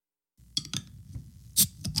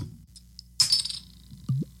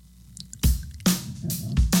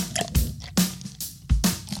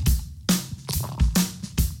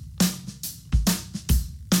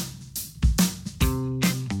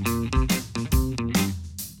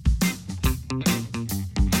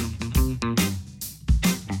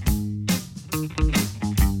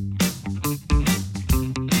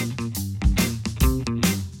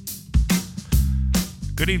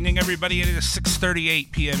evening, everybody. It is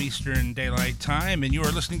 6:38 p.m. Eastern Daylight Time, and you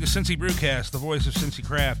are listening to Cincy Brewcast, the voice of Cincy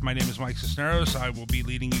Craft. My name is Mike Cisneros. I will be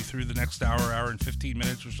leading you through the next hour and 15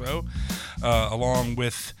 minutes or so, along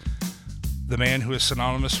with the man who is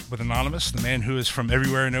synonymous with Anonymous, the man who is from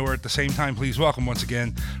everywhere and nowhere at the same time. Please welcome once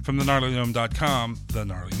again from thegnarlygnome.com, the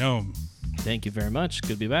Gnarly Gnome. Thank you very much.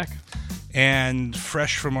 Good to be back. And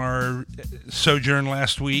fresh from our sojourn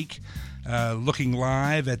last week, looking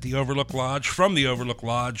live at the Overlook Lodge, from the Overlook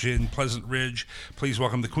Lodge in Pleasant Ridge, please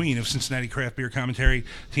welcome the queen of Cincinnati craft beer commentary,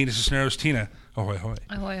 Tina Cisneros. Tina, ahoy, ahoy.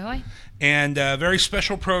 Ahoy, ahoy. And a very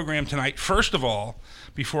special program tonight. First of all,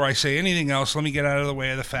 before I say anything else, let me get out of the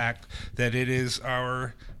way of the fact that it is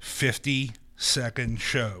our 52nd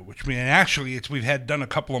show, which means actually we've done a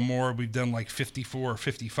couple of more. We've done like 54 or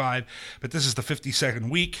 55, but this is the 52nd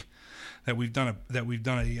week that we've done a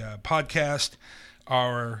podcast.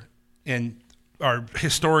 Our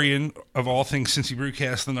historian of all things Cincy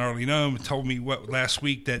Brewcast, the Gnarly Gnome, told me last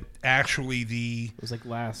week that actually it was like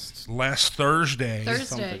last Thursday.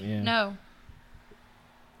 Yeah. No.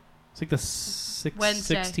 It's like the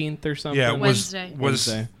Wednesday. 16th or something. Yeah, Wednesday.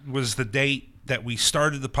 was the date that we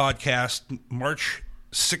started the podcast, March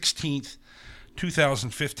 16th,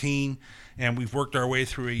 2015, and we've worked our way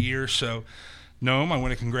through a year. So, Gnome, I want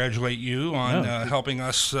to congratulate you on helping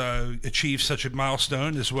us achieve such a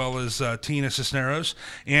milestone, as well as Tina Cisneros,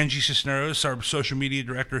 Angie Cisneros, our social media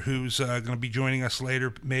director, who's going to be joining us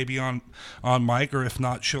later, maybe on mic, or if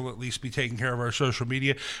not, she'll at least be taking care of our social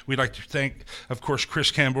media. We'd like to thank, of course,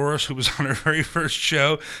 Chris Camboros, who was on our very first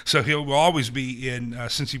show, so he'll always be in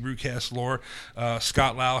Cincy Brewcast lore.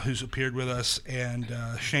 Scott Lau, who's appeared with us, and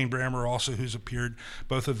Shane Brammer also, who's appeared,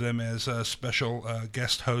 both of them as special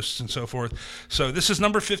guest hosts and so forth. So this is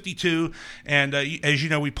number 52, and as you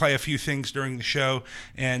know, we play a few things during the show,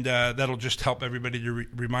 and that'll just help everybody to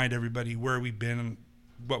remind everybody where we've been and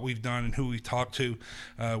what we've done and who we've talked to.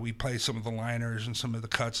 We play some of the liners and some of the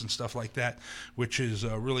cuts and stuff like that, which is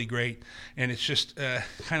really great, and it's just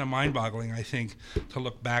kind of mind-boggling, I think, to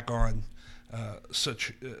look back on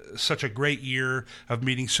such a great year of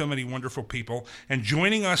meeting so many wonderful people. And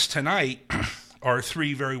joining us tonight are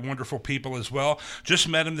three very wonderful people as well. Just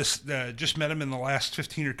met him in the last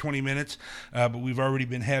 15 or 20 minutes, but we've already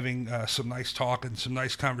been having some nice talk and some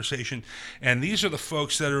nice conversation. And these are the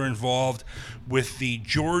folks that are involved with the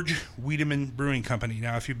George Wiedemann Brewing Company.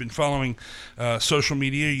 Now, if you've been following social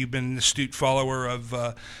media, you've been an astute follower of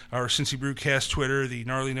our Cincy Brewcast Twitter, the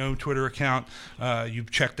Gnarly Gnome Twitter account. You've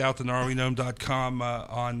checked out the gnarlygnome.com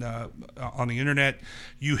on the internet.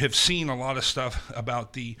 You have seen a lot of stuff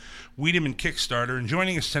about the Wiedemann Kickstarter. And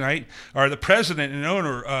joining us tonight are the president and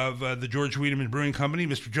owner of the George Wiedemann Brewing Company,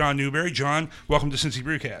 Mr. John Newberry. John, welcome to Cincy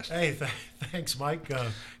Brewcast. Hey, thanks, Mike.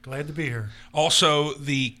 Glad to be here. Also,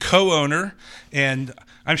 the co-owner, and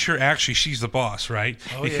I'm sure actually she's the boss, right?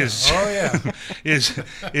 Oh, yeah.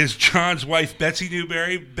 is John's wife, Betsy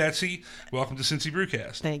Newberry. Betsy, welcome to Cincy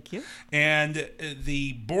Brewcast. Thank you. And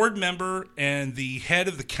the board member and the head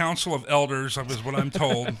of the Council of Elders, is what I'm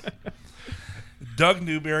told, Doug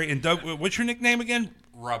Newberry. And Doug, what's your nickname again?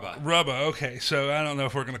 Rubba. Okay, so I don't know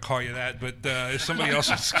if we're going to call you that, but if somebody else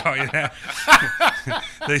wants to call you that,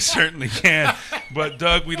 they certainly can. But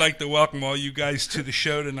Doug, we'd like to welcome all you guys to the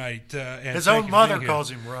show tonight. And his own mother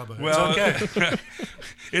calls him Rubba. Well,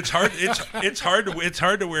 it's okay. it's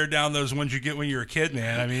hard to wear down those ones you get when you're a kid,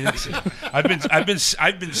 man. I mean,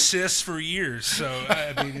 I've been cis for years, so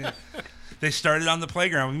I mean. They started on the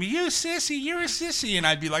playground with me, you're a sissy. And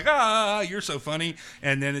I'd be like, you're so funny.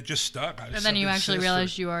 And then it just stuck. And then you actually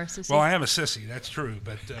realized you are a sissy. Well, I am a sissy, that's true.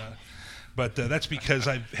 But that's because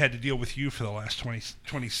I've had to deal with you for the last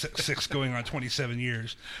 26 going on 27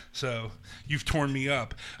 years. So you've torn me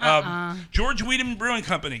up. George Wiedemann Brewing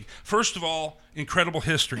Company. First of all, incredible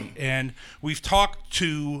history. And we've talked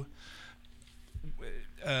to,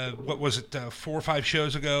 4 or 5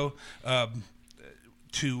 shows ago,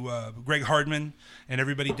 to Greg Hardman and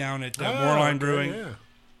everybody down at Moorline Brewing. Yeah.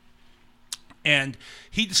 And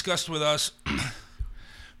he discussed with us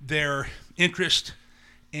their interest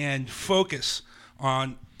and focus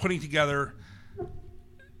on putting together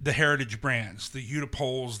the heritage brands, the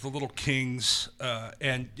Utipoles, the Little Kings,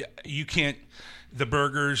 and the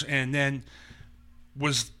burgers, and then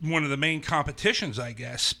was one of the main competitions, I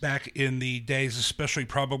guess, back in the days, especially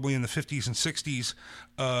probably in the 50s and 60s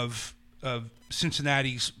of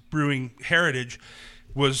Cincinnati's brewing heritage,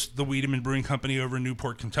 was the Wiedemann Brewing Company over in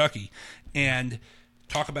Newport, Kentucky. And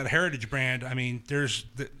talk about a heritage brand. I mean, there's,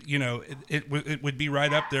 it would be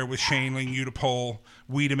right up there with Shaneling, Utipole.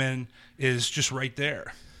 Wiedemann is just right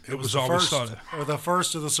there. It was always thought of. Or the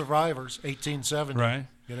first of the survivors, 1870. Right.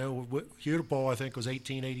 You know, Udapole I think was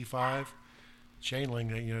 1885.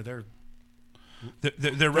 Shaneling, you know, they're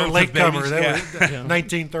latecomer. They were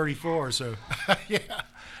 1934. So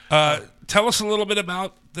yeah. Tell us a little bit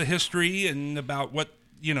about the history and about what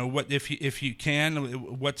if you can,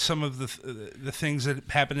 what some of the things that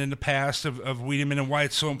happened in the past of Wiedemann and why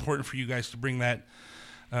it's so important for you guys to bring that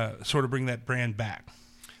bring that brand back.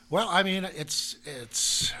 Well, I mean, it's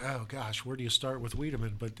oh gosh, where do you start with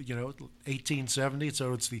Wiedemann? But 1870,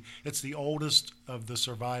 so it's the oldest of the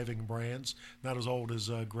surviving brands. Not as old as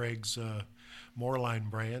Greg's Moerlein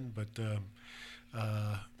brand, but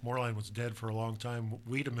Moerlein was dead for a long time.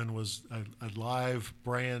 Wiedemann was a live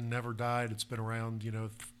brand, never died. It's been around,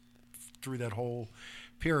 through that whole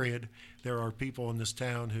period. There are people in this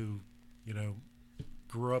town who,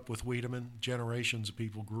 grew up with Wiedemann. Generations of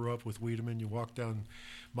people grew up with Wiedemann. You walk down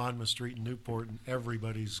Monmouth Street in Newport, and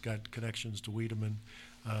everybody's got connections to Wiedemann.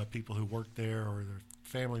 People who worked there, or their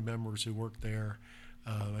family members who worked there.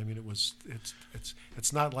 I mean,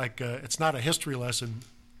 it's not like it's not a history lesson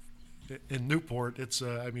in Newport. It's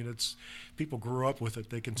people grew up with it.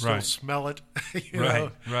 They can still smell it.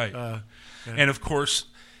 Right. And of course,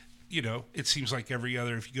 it seems like if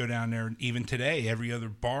you go down there, even today, every other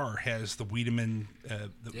bar has the Wiedemann,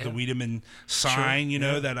 the Wiedemann sign,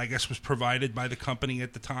 that I guess was provided by the company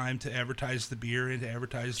at the time to advertise the beer and to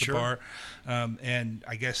advertise the bar. And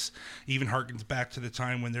I guess even harkens back to the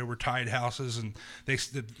time when there were tied houses and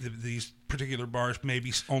these particular bars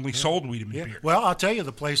maybe only sold Wiedemann beer. Well, I'll tell you,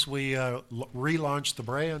 the place we relaunched the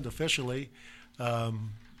brand officially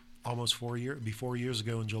almost 4 years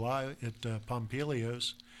ago in July at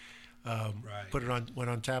Pompilios. Went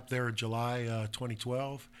on tap there in July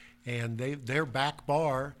 2012, and their back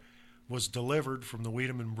bar was delivered from the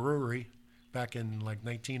Wiedemann Brewery back in like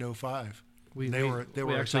 1905. We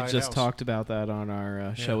actually just talked about that on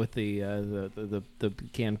our show with the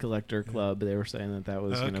Can Collector Club. They were saying that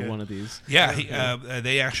was one of these. Yeah,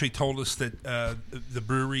 they actually told us that the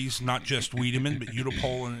breweries, not just Wiedemann, but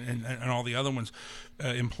Udapole and all the other ones,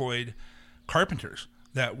 employed carpenters.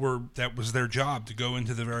 That was their job, to go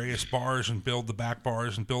into the various bars and build the back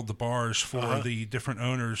bars and build the bars for the different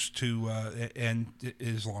owners to and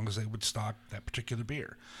as long as they would stock that particular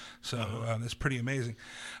beer. So that's pretty amazing.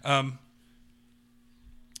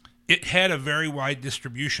 It had a very wide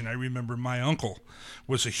distribution. I remember my uncle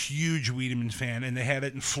was a huge Wiedemann fan, and they had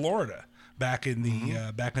it in Florida back in the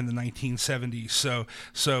 1970s.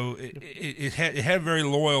 So it had a very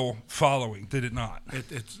loyal following, did it not?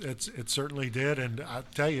 It certainly did, and I'll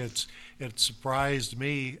tell you, it surprised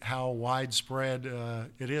me how widespread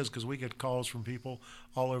it is, because we get calls from people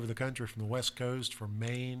all over the country, from the West Coast, from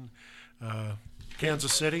Maine,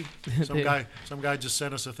 Kansas City. Some guy just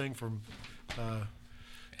sent us a thing from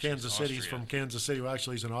Kansas City. He's from Kansas City. Well,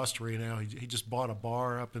 actually, he's in Austria now. He just bought a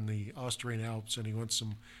bar up in the Austrian Alps, and he wants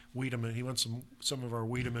some Wiedemann. He wants some of our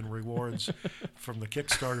Wiedemann rewards from the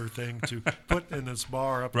Kickstarter thing to put in this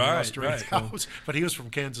bar up in the Austrian Alps. But he was from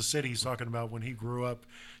Kansas City. He's talking about when he grew up,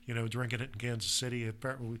 drinking it in Kansas City.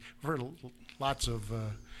 Apparently, we've heard lots of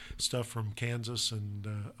stuff from Kansas and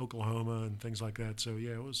Oklahoma and things like that. So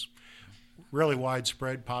yeah, it was really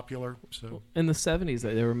widespread, popular. So in the 70s,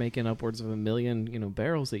 they were making upwards of 1 million,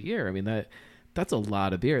 barrels a year. I mean, that's a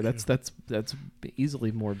lot of beer. That's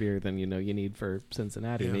easily more beer than you need for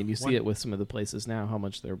Cincinnati. I mean, you see it with some of the places now, how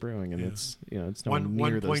much they're brewing, and it's nowhere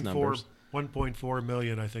near those numbers. 1.4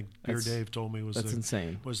 million, I think. Beer Dave told me that's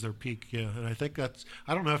insane. Was their peak? Yeah, and I think I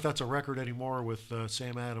don't know if that's a record anymore with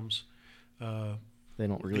Sam Adams. They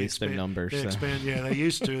don't release their numbers. They expand. Yeah, they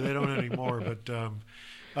used to. They don't anymore. But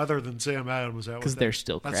other than Sam Adams, because they're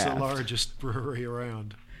still craft. That's the largest brewery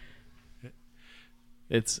around.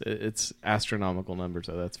 It's astronomical numbers,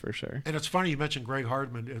 though, that's for sure. And it's funny you mentioned Greg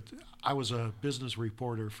Hardman. I was a business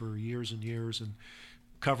reporter for years and years and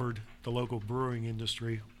covered the local brewing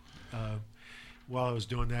industry. While I was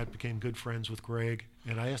doing that, became good friends with Greg,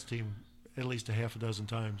 and I asked him at least a half a dozen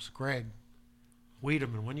times, Greg,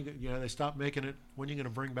 Wiedemann, they stopped making it. When are you going to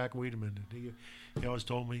bring back Wiedemann? And he always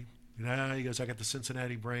told me, he goes, I got the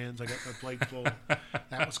Cincinnati brands. I got my plate full.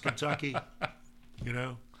 That was Kentucky,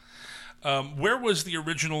 Where was the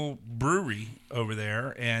original brewery over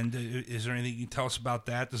there? And is there anything you can tell us about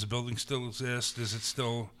that? Does the building still exist? Is it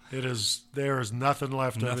still? It is. There is nothing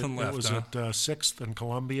left of it. Left, it was at 6th and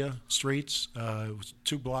Columbia Streets. It was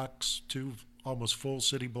 2 blocks, 2 almost full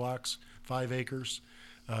city blocks, 5 acres.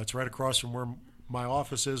 It's right across from where my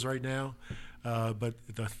office is right now. But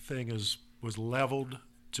the thing was leveled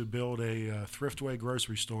to build a Thriftway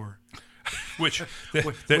grocery store. Which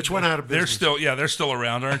went out of business. They're still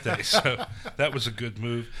around, aren't they? So that was a good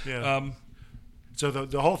move. Yeah. So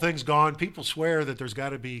the whole thing's gone. People swear that there's got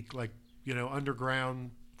to be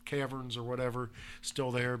underground caverns or whatever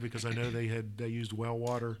still there, because I know they used well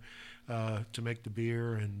water to make the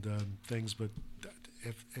beer and things. But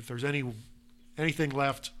if there's anything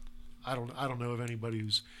left, I don't know of anybody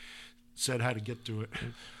who's said how to get to it.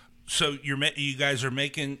 So you guys are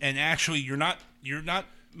making, and actually you're not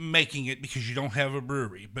making it because you don't have a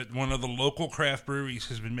brewery, but one of the local craft breweries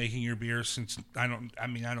has been making your beer since I don't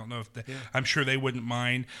know if I'm sure they wouldn't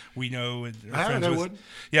mind. We know, and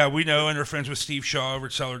we know, and they're friends with Steve Shaw over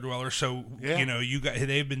at Cellar Dweller. So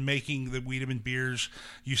they've been making the Wiedemann beers.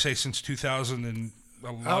 You say since 2011,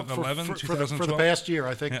 for the past year,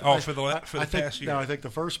 I think. For the past year. No, I think the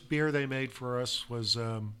first beer they made for us was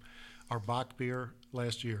our Bach beer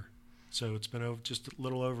last year. So it's been just a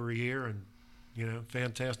little over a year, and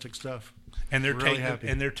fantastic stuff. And they're really happy.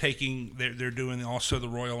 And they're doing also the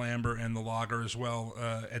Royal Amber and the lager as well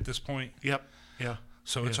at this point. Yep. Yeah.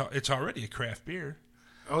 So it's already a craft beer.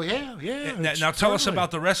 Oh yeah. Now tell us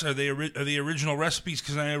about the rest. Are the original recipes?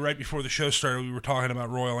 Because I know right before the show started, we were talking about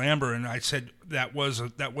Royal Amber, and I said that was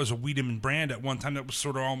a Wiedemann brand at one time. That was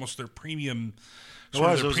sort of almost their premium. It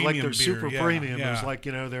was like their beer. super premium. Yeah. It was like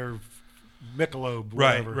their Michelob,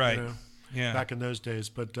 whatever. Right. Yeah. Back in those days,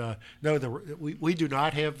 but no, we do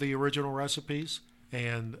not have the original recipes,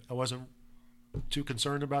 and I wasn't too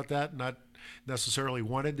concerned about that. Not necessarily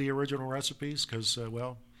wanted the original recipes because,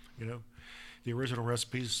 the original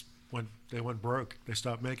recipes went broke. They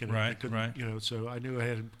stopped making it. Right. So I knew I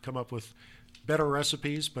had to come up with better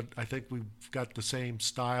recipes, but I think we've got the same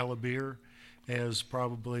style of beer as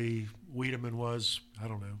probably Wiedemann was. I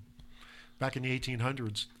don't know, back in the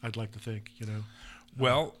 1800s. I'd like to think.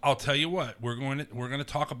 Well, I'll tell you what, we're going to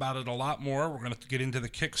talk about it a lot more. We're going to get into the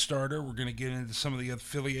Kickstarter. We're going to get into some of the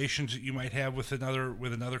affiliations that you might have with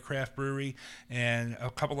another craft brewery, and a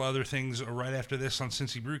couple of other things right after this on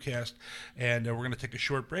Cincy Brewcast. And we're going to take a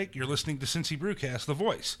short break. You're listening to Cincy Brewcast, the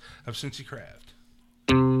voice of Cincy Craft.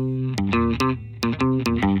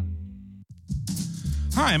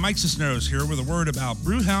 Hi, Mike Cisneros here with a word about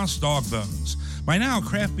Brewhouse Dog Bones. By now,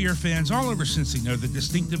 craft beer fans all over Cincy know the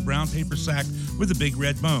distinctive brown paper sack with a big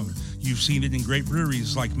red bone. You've seen it in great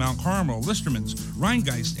breweries like Mount Carmel, Listerman's,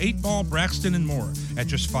 Rheingeist, 8 Ball, Braxton, and more. At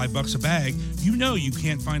just $5 a bag, you know you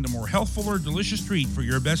can't find a more healthful or delicious treat for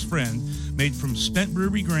your best friend, made from spent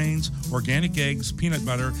brewery grains, organic eggs, peanut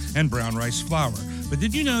butter, and brown rice flour. But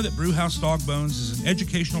did you know that Brewhouse Dog Bones is an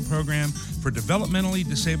educational program for developmentally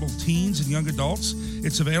disabled teens and young adults?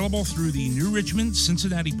 It's available through the New Richmond,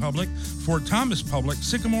 Cincinnati Public, Fort Thomas Public,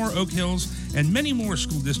 Sycamore, Oak Hills, and many more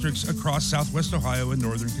school districts across southwest Ohio and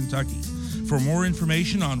northern Kentucky. For more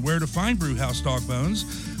information on where to find Brewhouse Dog Bones,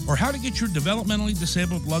 or how to get your developmentally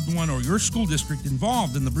disabled loved one or your school district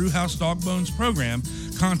involved in the Brewhouse Dog Bones program,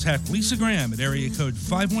 contact Lisa Graham at area code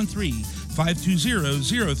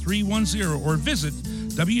 513-520-0310 or visit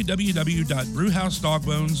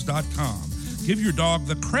www.brewhousedogbones.com. Give your dog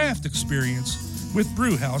the craft experience with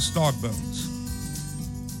Brewhouse Dog Bones.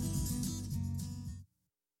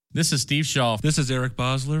 This is Steve Shaw. This is Eric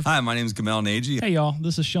Bosler. Hi, my name is Gamal Nagy. Hey, y'all.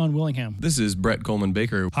 This is Sean Willingham. This is Brett Coleman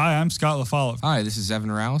Baker. Hi, I'm Scott LaFollette. Hi, this is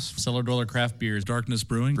Evan Rouse. Cellar Dweller Craft Beers. Darkness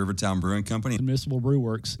Brewing. Rivertown Brewing Company. Municipal Brew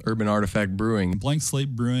Works. Urban Artifact Brewing. Blank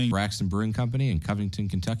Slate Brewing. Braxton Brewing Company in Covington,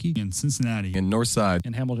 Kentucky. In Cincinnati. In Northside.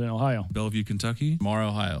 In Hamilton, Ohio. Bellevue, Kentucky. Lamar,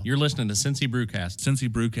 Ohio. You're listening to Cincy Brewcast. Cincy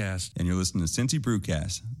Brewcast. And you're listening to Cincy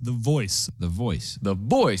Brewcast. The voice. The voice. The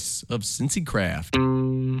voice of Cincy Craft.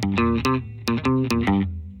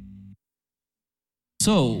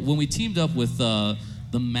 So when we teamed up with the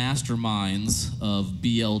masterminds of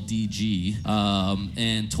BLDG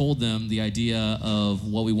and told them the idea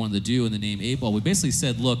of what we wanted to do in the name 8 Ball, we basically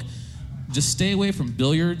said, look, just stay away from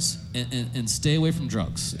billiards and stay away from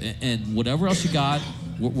drugs. And whatever else you got,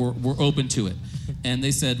 we're open to it. And they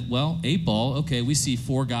said, well, 8 Ball, okay, we see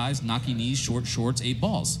 4 guys, knocky knees, short shorts, 8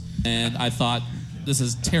 balls. And I thought, this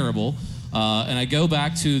is terrible. And I go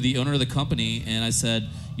back to the owner of the company and I said,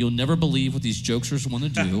 you'll never believe what these jokesters want to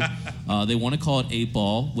do. They want to call it 8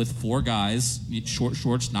 Ball with 4 guys, short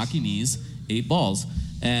shorts, knocky knees, 8 balls.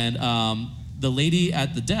 And the lady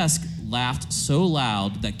at the desk laughed so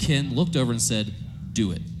loud that Ken looked over and said,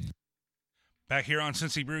 do it. Back here on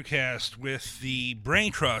Cincy Brewcast with the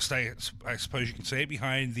brain trust, I suppose you can say,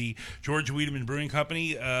 behind the George Wiedemann Brewing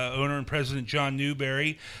Company, owner and president John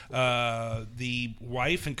Newberry, the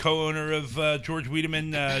wife and co-owner of George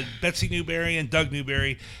Wiedemann, Betsy Newberry, and Doug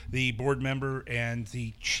Newberry, the board member and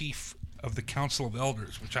the chief of the Council of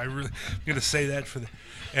Elders, which I'm going to say that for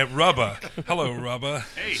at Rubba. Hello, Rubba.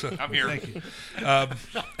 Hey, I'm here. Thank you.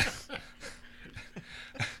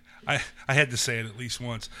 I had to say it at least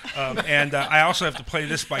once. And I also have to play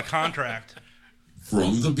this by contract.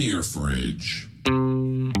 From the beer fridge.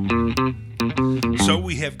 So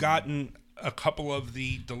we have gotten a couple of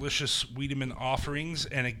the delicious Wiedemann offerings,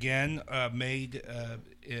 and again made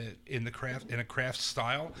in a craft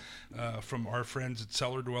style from our friends at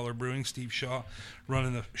Cellar Dweller Brewing. Steve Shaw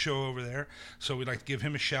running the show over there, so we'd like to give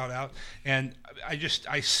him a shout out. And I just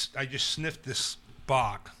sniffed this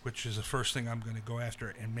Bock, which is the first thing I'm going to go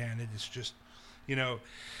after, and man, it is just, you know.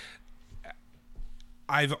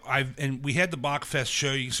 And we had the Bachfest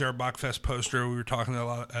show. You can see our Bachfest poster. We were talking to a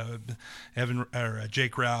lot of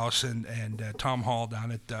Jake Rouse and Tom Hall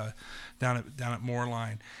down at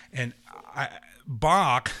Moorline. And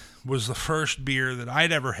Bach was the first beer that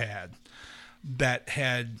I'd ever had that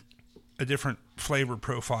had a different flavor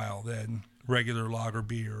profile than regular lager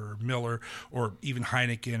beer or Miller or even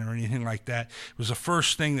Heineken or anything like that. It was the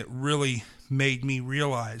first thing that really made me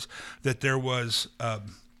realize that there was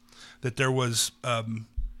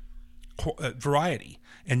variety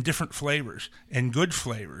and different flavors and good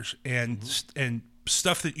flavors and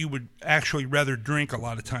stuff that you would actually rather drink a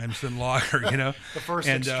lot of times than lager, you know. The first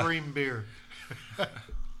extreme beer.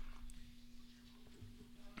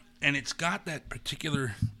 And it's got that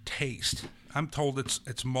particular taste. I'm told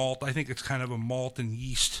it's malt. I think it's kind of a malt and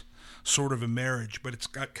yeast sort of a marriage, but it's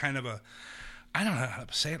got kind of a, I don't know how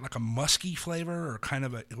to say it, like a musky flavor or kind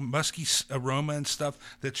of a musky aroma and stuff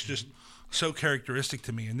that's just so characteristic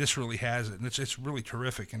to me. And this really has it, and it's really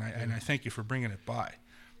terrific. And I thank you for bringing it by.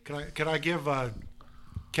 Can I give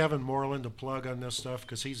Kevin Moreland a plug on this stuff,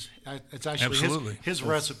 because it's actually his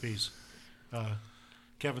recipes.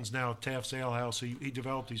 Kevin's now at Taft's Ale House. He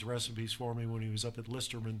developed these recipes for me when he was up at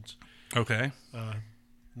Listerman's. Okay.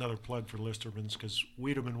 Another plug for Listerman's, because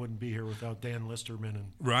Wiedemann wouldn't be here without Dan Listerman and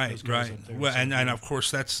right. up there. Well, and of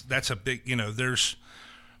course that's a big, you know, there's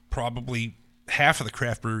probably half of the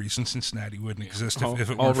craft breweries in Cincinnati wouldn't exist if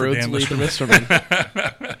it weren't for Dan Listerman.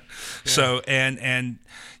 So and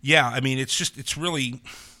yeah, I mean it's really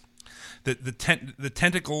the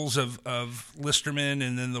tentacles of Listerman,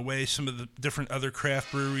 and then the way some of the different other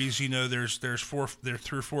craft breweries, you know, there's 3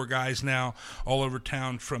 or 4 guys now all over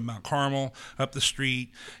town from Mount Carmel up the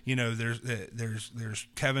street. You know, there's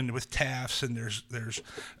Kevin with Taft's, and there's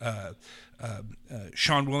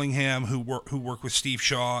Sean Willingham who worked with Steve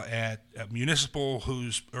Shaw at Municipal,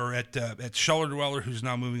 at Cellar Dweller, who's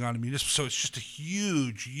now moving on to Municipal. So it's just a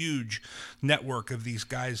huge network of these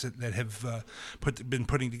guys that have been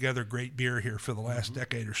putting together great beer here for the last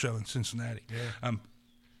decade or so in Cincinnati. Yeah.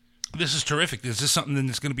 This is terrific. Is this something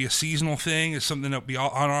that's going to be a seasonal thing? Is something that'll be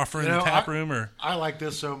on offer in the tap room? Or I like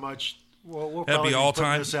this so much. Well, we'll that'd probably be all putting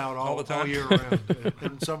time, this out all year round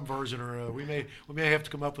in some version or another. We may have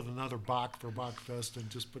to come up with another Bach for Bachfest and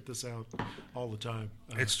just put this out all the time.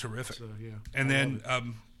 It's terrific. So, yeah, and then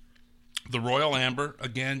the Royal Amber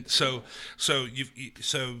again. So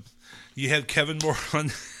you have Kevin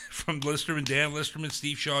Moreland from Listerman, Dan Listerman,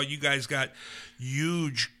 Steve Shaw. You guys got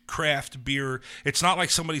huge craft beer. It's not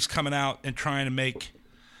like somebody's coming out and trying to make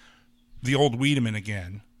the old Wiedemann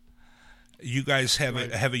again. You guys have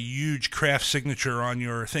a huge craft signature on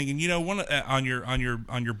your thing, and you know on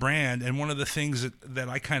your brand. And one of the things that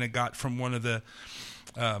I kind of got from one of the,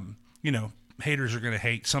 you know, haters are going to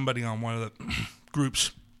hate, somebody on one of the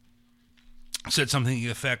groups said something to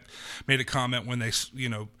the effect, made a comment when they, you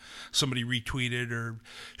know, somebody retweeted or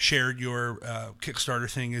shared your Kickstarter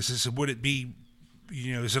thing. Is would it be,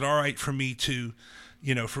 you know, is it all right for me to,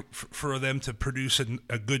 you know, for them to produce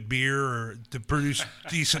a good beer or to produce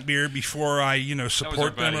decent beer before I, you know,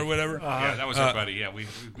 support them or whatever? Yeah, that was our buddy. Yeah, we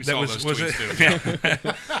saw those tweets too.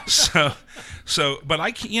 Yeah. So, but I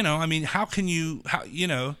can, you know, I mean, how you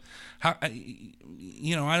know,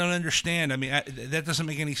 I don't understand. I mean, that doesn't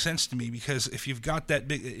make any sense to me, because if you've got that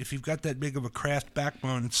big of a craft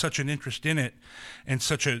backbone and such an interest in it and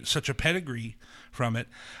such a pedigree from it,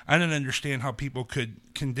 I don't understand how people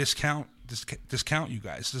can discount you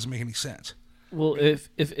guys. It doesn't make any sense. Well,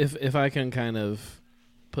 if I can kind of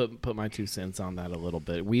put my 2 cents on that a little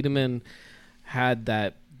bit, Wiedemann had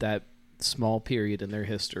that small period in their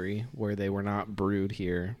history where they were not brewed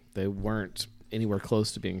here. They weren't anywhere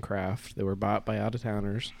close to being craft. They were bought by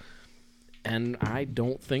out-of-towners, and I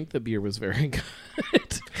don't think the beer was very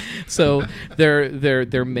good. So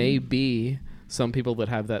there may be some people that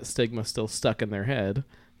have that stigma still stuck in their head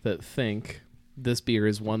that think this beer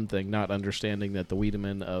is one thing, not understanding that the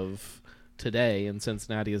Wiedemann of today in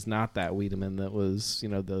Cincinnati is not that Wiedemann that was, you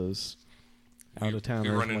know, those out-of-towners.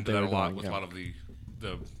 We run into that a lot with a lot of the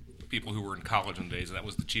people who were in college in the days, and that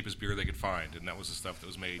was the cheapest beer they could find, and that was the stuff that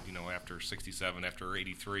was made, you know, after 67, after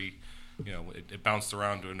 83. it bounced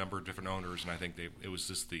around to a number of different owners, and I think it was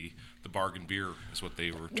just the bargain beer is what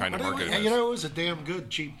they were trying to market it as. It was a damn good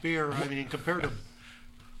cheap beer. I mean, compared to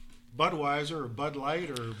Budweiser or Bud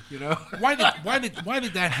Light, or why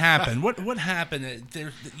did that happen? What happened?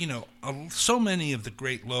 There, so many of the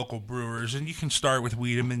great local brewers, and you can start with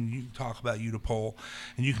Wiedemann, you can talk about Utapole,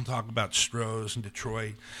 and you can talk about Stroh's in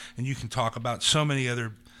Detroit, and you can talk about so many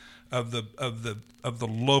other of the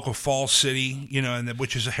local Fall City,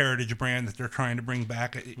 which is a heritage brand that they're trying to bring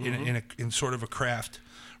back in sort of a craft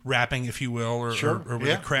wrapping, if you will, or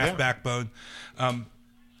with a craft backbone.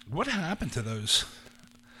 What happened to those?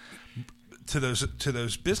 To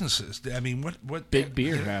those businesses? I mean, what big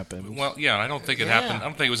beer happened? Well, yeah, I don't think it happened. I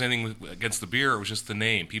don't think it was anything against the beer. It was just the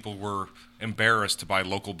name. People were embarrassed to buy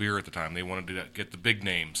local beer at the time. They wanted to get the big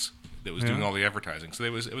names that was doing all the advertising. So it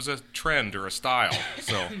was a trend or a style.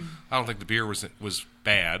 So I don't think the beer was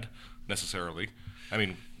bad necessarily. I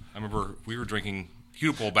mean, I remember we were drinking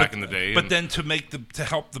Utapole back in the day. But then to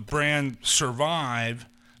help the brand survive,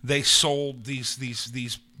 they sold these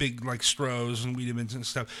big, like Stroh's and Wiedemann's and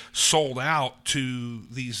stuff, sold out to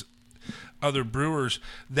these other brewers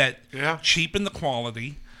that cheapened the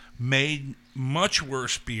quality, made much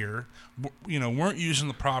worse beer, weren't using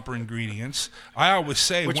the proper ingredients. I always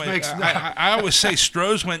say I always say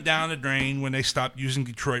Stroh's went down the drain when they stopped using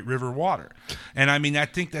Detroit River water. And I mean, I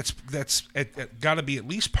think that's got to be at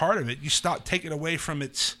least part of it. You take it away from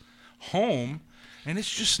its home, and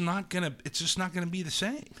it's just not gonna be the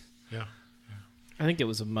same. Yeah. I think it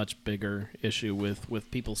was a much bigger issue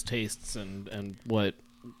with people's tastes and what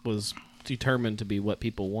was determined to be what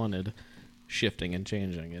people wanted shifting and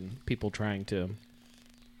changing, and people trying to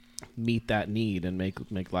meet that need and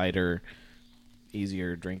make lighter,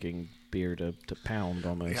 easier drinking beer to pound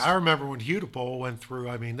almost. Yeah, I remember when Utapole went through,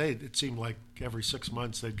 I mean, it seemed like every 6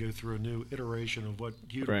 months they'd go through a new iteration of what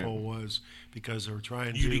Utapole was, because they were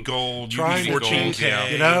trying to UD Gold, UD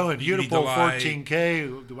 14K, and Utapole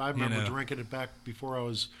 14K. I remember drinking it back before I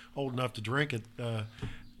was old enough to drink it.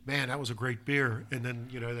 Man, that was a great beer. And then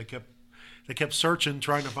they kept searching,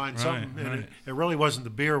 trying to find something, and it really wasn't the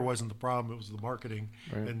beer wasn't the problem; it was the marketing,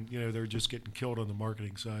 and they're just getting killed on the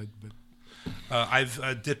marketing side. But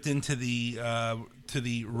I've dipped into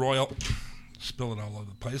the Royal, spill it all over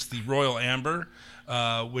the place. The Royal Amber,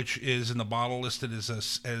 which is in the bottle listed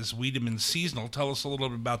as Wiedemann's seasonal. Tell us a little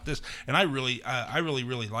bit about this. And I really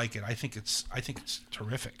like it. I think it's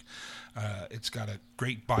terrific. It's got a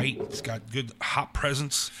great bite. It's got good hop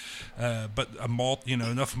presence, but a malt,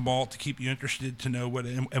 enough malt to keep you interested to know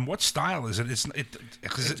what style is it?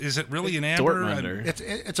 Is it really an amber? Dortmunder.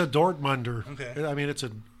 It's a Dortmunder. Okay. I mean, it's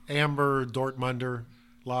an amber Dortmunder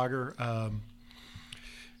lager.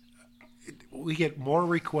 We get more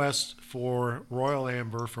requests for Royal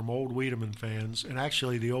Amber from old Wiedemann fans, and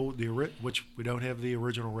actually which we don't have the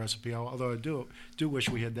original recipe, although I do wish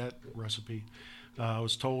we had that recipe. I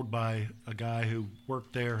was told by a guy who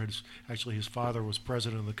worked there. His father was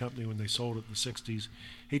president of the company when they sold it in the 60s.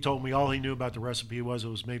 He told me all he knew about the recipe was it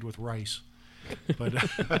was made with rice. But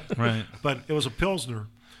but it was a Pilsner.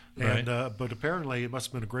 And but apparently it must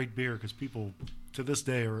have been a great beer, because people to this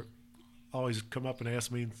day are always come up and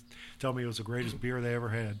ask me, tell me it was the greatest beer they ever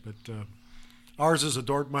had. But ours is a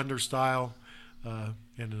Dortmunder style, and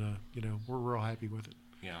we're real happy with it.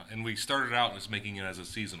 Yeah, and we started out as making it as a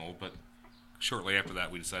seasonal, but shortly after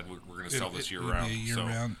that, we decided we're going to sell this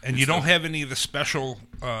year-round. And you don't have any of the special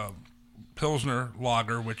Pilsner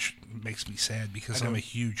lager, which makes me sad because I'm a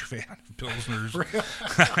huge fan of Pilsners.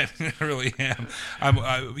 I really am.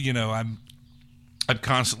 I'm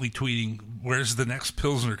constantly tweeting, "Where's the next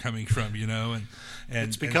Pilsner coming from?" And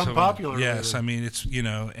it's become popular. Yes, I mean it's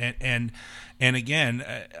and again,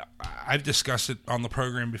 I've discussed it on the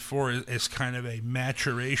program before as kind of a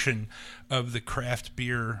maturation of the craft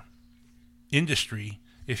beer industry,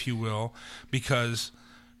 if you will, because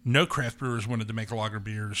no craft brewers wanted to make lager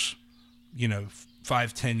beers,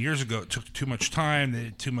 5-10 years ago. It took too much time. They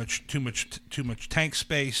had too much tank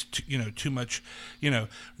space. Too much.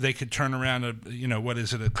 They could turn around what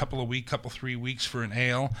is it? A couple 3 weeks for an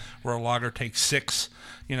ale, where a lager takes 6.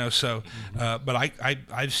 But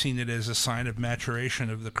I've seen it as a sign of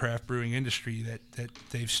maturation of the craft brewing industry that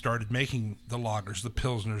they've started making the lagers, the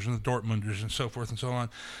Pilsners, and the Dortmunders, and so forth and so on,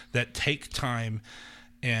 that take time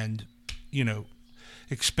and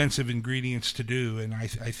expensive ingredients to do. And I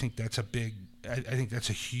think that's a big. I think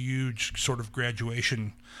that's a huge sort of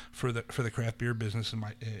graduation for the craft beer business,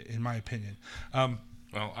 in my opinion. Well,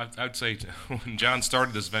 I'd say when John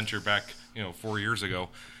started this venture back, 4 years ago,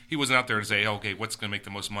 he wasn't out there to say, okay, what's going to make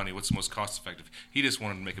the most money, what's the most cost effective. He just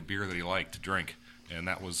wanted to make a beer that he liked to drink, and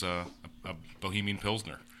that was a Bohemian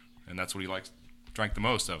Pilsner. and that's what he drank the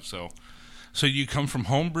most of. So you come from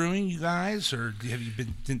home brewing, you guys, or have you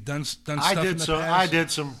done stuff I in did the some. past? I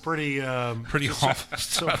did some pretty awful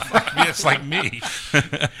stuff. Yeah, it's like me.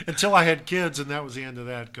 Until I had kids, and that was the end of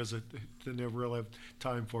that because I didn't ever really have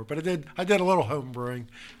time for it. But I did a little home brewing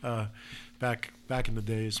back in the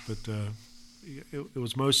days. But it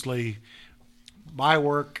was mostly my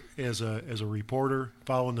work as a reporter,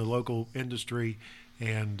 following the local industry,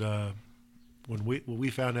 and when we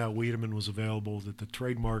found out Wiedemann was available, that the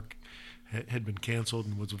trademark had been canceled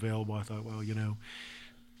and was available, I thought, well,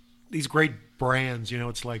 these great brands,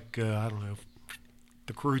 it's like, I don't know,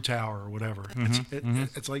 the Crew Tower or whatever.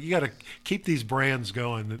 It's like you got to keep these brands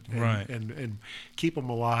going and keep them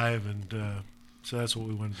alive. And so that's what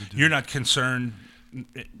we wanted to do. You're not concerned,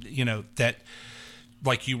 that,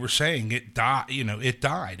 like you were saying, it died. It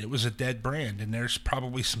died. It was a dead brand, and there's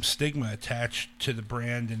probably some stigma attached to the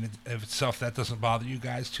brand in of itself. That doesn't bother you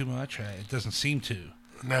guys too much. It doesn't seem to.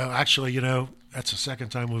 No, actually, that's the second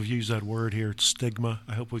time we've used that word here. It's stigma.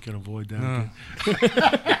 I hope we can avoid that.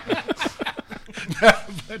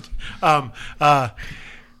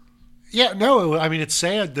 It's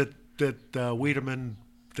sad that Wiedemann,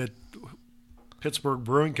 that Pittsburgh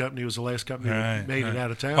Brewing Company was the last company that made it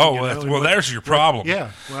out of town. Well, there's your problem.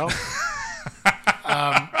 Yeah, well,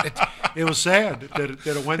 it was sad that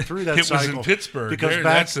it went through that cycle. It was in Pittsburgh.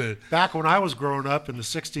 Because back when I was growing up in the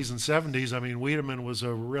 60s and 70s, Wiedemann was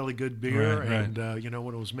a really good beer. And, when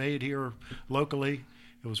it was made here locally,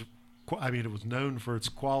 it was known for its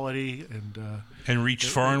quality and reached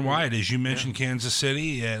far and wide. As you mentioned, Kansas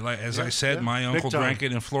City. I said, my uncle drank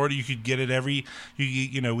it in Florida. You could get it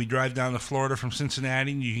we drive down to Florida from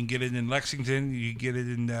Cincinnati, and you can get it in Lexington, you could get it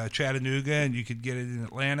in Chattanooga, and you could get it in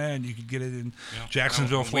Atlanta, and you could get it in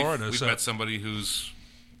Jacksonville, Florida. We've met somebody whose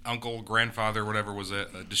uncle, grandfather, whatever, was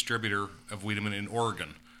a distributor of Wiedemann in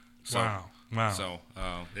Oregon. Wow. So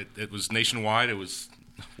it was nationwide. It was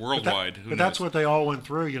worldwide. But that's what they all went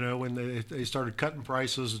through, when they started cutting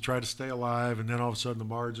prices to try to stay alive, and then all of a sudden the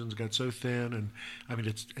margins got so thin. And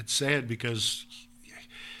it's sad because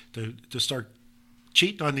to start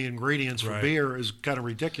cheating on the ingredients for beer is kind of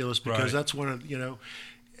ridiculous, because that's one of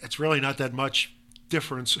it's really not that much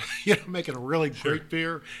difference. Making a really great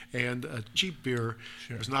beer and a cheap beer,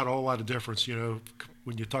 there's not a whole lot of difference.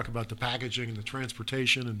 When you talk about the packaging and the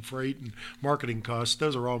transportation and freight and marketing costs,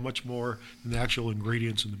 those are all much more than the actual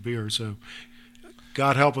ingredients in the beer. So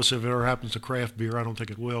God help us if it ever happens to craft beer. I don't think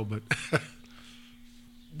it will, but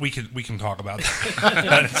we can talk about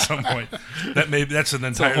that at some point. That's an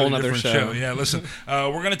entirely different show. Yeah, listen,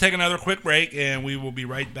 we're going to take another quick break, and we will be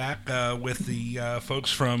right back with the folks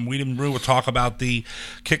from Wiedemann Brew. We'll talk about the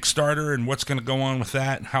Kickstarter and what's going to go on with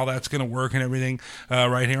that, and how that's going to work and everything,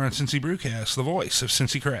 right here on Cincy Brewcast, the voice of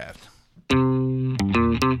Cincy Craft.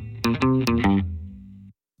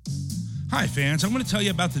 Hi fans, I'm going to tell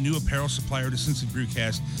you about the new apparel supplier to Cincy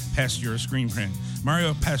Brewcast, Pastura Screen Print.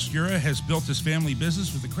 Mario Pastura has built his family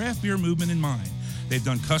business with the craft beer movement in mind. They've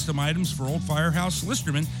done custom items for Old Firehouse,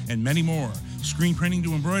 Listerman, and many more. Screen printing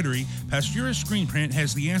to embroidery, Pastura Screen Print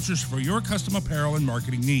has the answers for your custom apparel and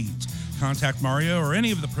marketing needs. Contact Mario or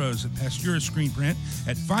any of the pros at Pastura Screen Print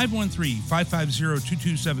at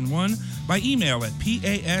 513-550-2271, by email at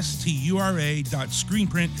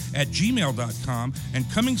pastura.screenprint@gmail.com,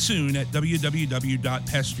 and coming soon at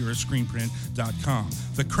www.pasturascreenprint.com.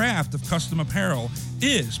 The craft of custom apparel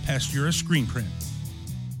is Pastura Screen Print.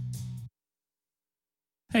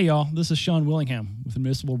 Hey y'all, this is Sean Willingham with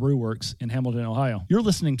Municipal Brew Works in Hamilton, Ohio. You're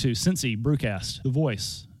listening to Cincy Brewcast, the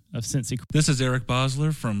voice of Cincy. This is Eric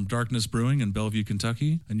Bosler from Darkness Brewing in Bellevue,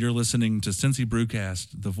 Kentucky, and you're listening to Cincy Brewcast,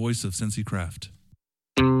 the voice of Cincy Craft.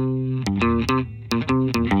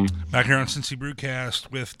 Back here on Cincy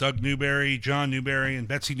Brewcast with Doug Newberry, John Newberry, and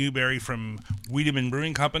Betsy Newberry from Wiedemann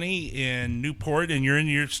Brewing Company in Newport, and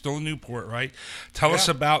you're still in Newport, right? Tell us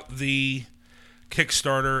about the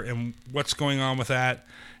Kickstarter and what's going on with that,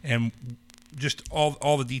 and just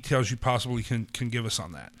all the details you possibly can give us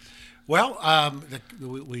on that. Well,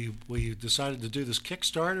 we decided to do this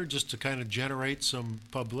Kickstarter just to kind of generate some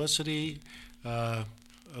publicity, a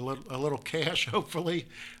little cash, hopefully,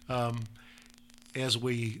 as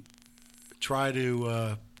we try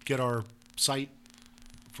to get our site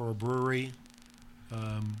for a brewery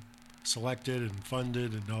selected and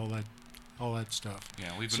funded and all that stuff.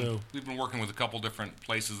 Yeah, we've been working with a couple different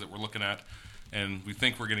places that we're looking at, and we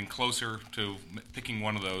think we're getting closer to picking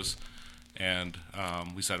one of those. And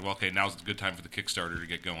we said, well, okay, now's a good time for the Kickstarter to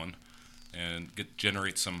get going and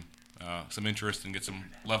generate some interest and get some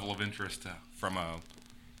level of interest from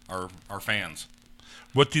our fans.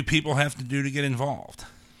 What do people have to do to get involved?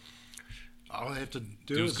 All they have to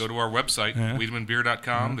do is go to our website, Yeah.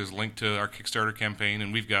 WiedemanBeer.com. There's a link to our Kickstarter campaign,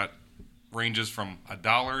 and we've got ranges from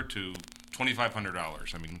 $1 to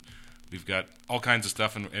 $2,500. I mean, we've got all kinds of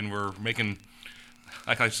stuff, and we're making,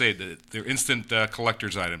 like I say, they're instant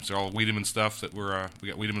collector's items. They're all Wiedemann stuff that we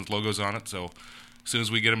got Wiedemann's logos on it. So as soon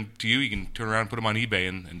as we get them to you, you can turn around and put them on eBay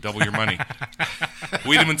and double your money.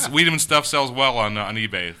 Wiedemann stuff sells well on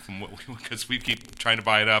eBay because we keep trying to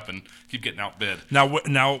buy it up and keep getting outbid. Now, what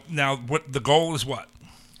the goal is? What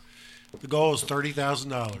the goal is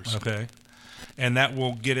 $30,000. Okay, and that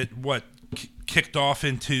will get it kicked off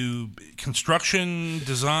into construction,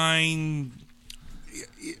 design.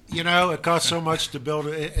 You know, it costs so much to build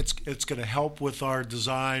it. It's going to help with our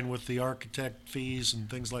design, with the architect fees and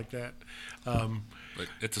things like that. But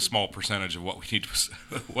it's a small percentage of what we need to.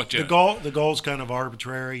 The goal is kind of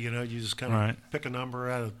arbitrary. You know, you just kind of pick a number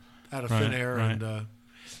out of thin air, and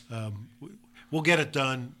we'll get it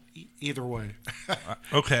done either way.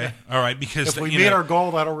 Okay, all right. Because if we meet our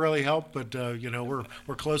goal, that'll really help. But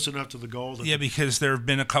we're close enough to the goal. Because there have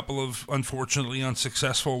been a couple of unfortunately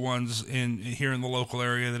unsuccessful ones here in the local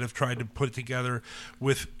area that have tried to put it together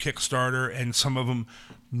with Kickstarter, and some of them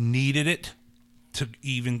needed it to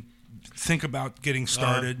even think about getting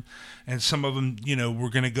started, and some of them, we're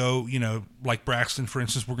going to go, like Braxton, for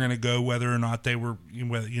instance, we're going to go whether or not they were,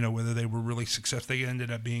 whether they were really successful. They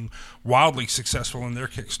ended up being wildly successful in their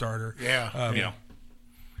Kickstarter. Yeah.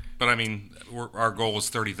 But I mean, our goal is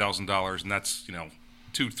 $30,000, and that's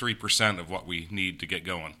 2-3% of what we need to get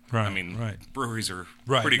going. Right. I mean, breweries are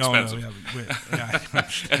right. pretty expensive.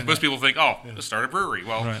 And most people think, let's start a brewery.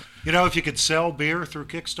 Well, if you could sell beer through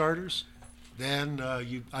Kickstarters, then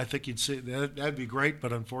I think you'd see that'd be great.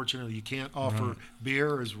 But unfortunately, you can't offer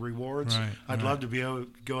beer as rewards. I'd love to be able to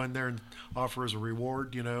go in there and offer as a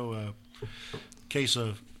reward, a case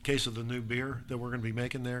of the new beer that we're going to be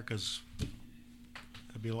making there, because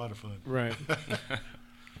that'd be a lot of fun. Right.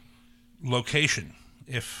 Location.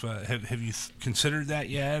 If have you considered that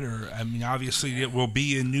yet? Or I mean, obviously it will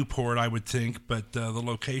be in Newport, I would think, but the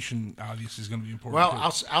location obviously is going to be important.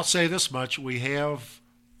 Well, I'll say this much: we have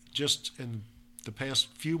just in the past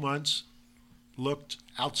few months looked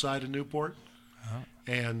outside of Newport,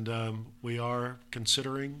 and we are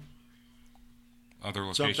considering other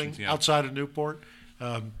locations something outside of Newport.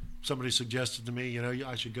 Somebody suggested to me,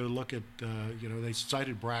 I should go look at, they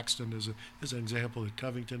cited Braxton as an example that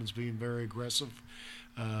Covington is being very aggressive,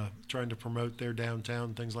 trying to promote their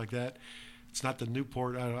downtown, things like that. It's not the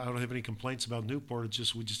Newport. I don't have any complaints about Newport. It's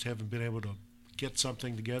just we just haven't been able to get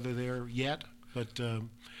something together there yet. But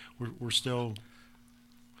we're still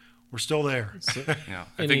there. Yeah,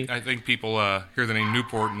 I think people hear the name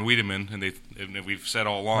Newport and Wiedemann, and we've said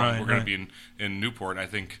all along we're going to be in Newport. I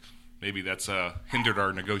think maybe that's hindered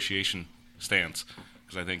our negotiation stance,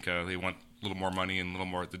 because I think they want a little more money and a little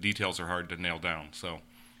more. The details are hard to nail down, so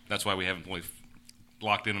that's why we haven't really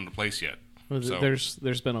locked in into place yet. Well, so,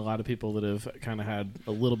 there's been a lot of people that have kind of had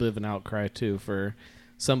a little bit of an outcry too for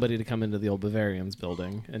somebody to come into the old Bavarians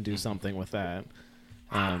building and do something with that.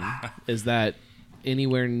 Is that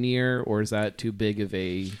anywhere near, or is that too big of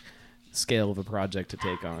a scale of a project to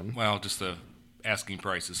take on? Well, just the asking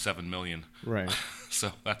price is $7 million. Right.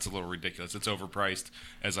 So that's a little ridiculous. It's overpriced,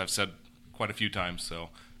 as I've said quite a few times. So,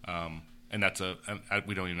 and that's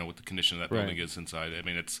we don't even know what the condition of that building is inside. I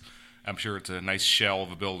mean, I'm sure it's a nice shell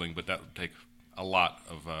of a building, but that would take a lot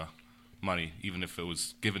of money, even if it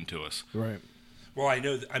was given to us. Right. Well, I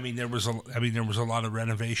know. There was a lot of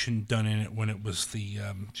renovation done in it when it was the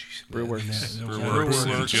Brewworks.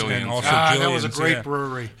 And also that was a Jillian's, great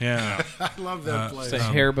brewery. Yeah, I love that place. It's a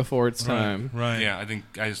hair before its time. Right. Yeah, I think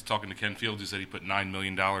I was talking to Ken Fields. He said he put $9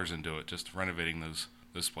 million into it, just renovating those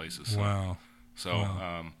places. So, wow.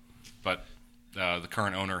 So, but the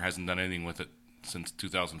current owner hasn't done anything with it since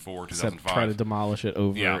 2004, 2005. Except try to demolish it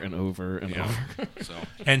over and over and over. So,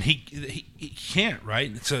 and he can't,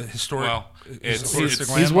 right? It's a historic. Well,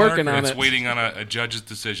 he's working on it. It's waiting on a judge's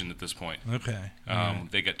decision at this point. Okay.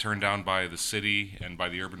 They got turned down by the city and by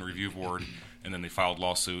the Urban Review Board, and then they filed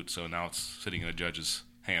lawsuit. So now it's sitting in a judge's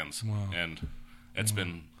hands, and it's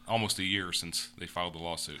been almost a year since they filed the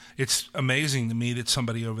lawsuit. It's amazing to me that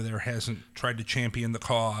somebody over there hasn't tried to champion the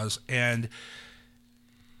cause, and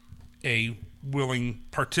a willing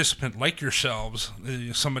participant like yourselves,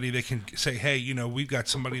 somebody that can say, hey, we've got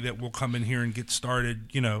somebody that will come in here and get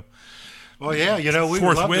started, Well, yeah, we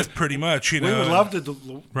forthwith, pretty much. We would love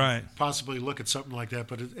to right. possibly look at something like that,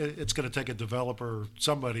 but it's going to take a developer,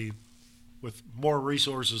 somebody with more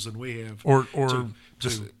resources than we have, or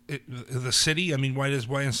just the city. I mean, why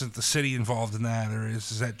isn't the city involved in that, or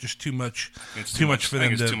is that just too much? It's too much for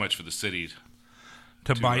them. It's too much for the city.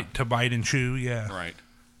 to bite and chew. Yeah. Right.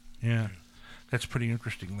 Yeah. That's pretty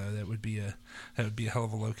interesting, though. That would be a hell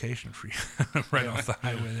of a location for you, right off the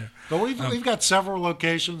highway there. But we've got several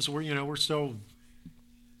locations where we're still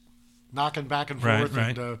knocking back and forth,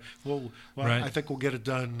 right. and I think we'll get it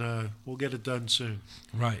done. We'll get it done soon.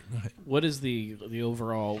 Right. What is the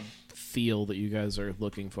overall feel that you guys are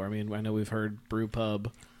looking for? I mean, I know we've heard brew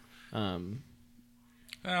pub. Well,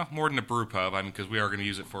 more than a brew pub. I mean, because we are going to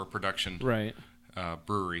use it for a production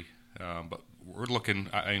brewery, but we're looking.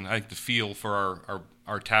 I think the feel for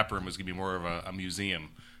our tap room is going to be more of a museum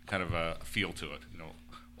kind of a feel to it.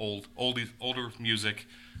 Older music,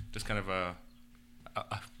 just kind of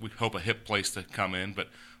we hope a hip place to come in. But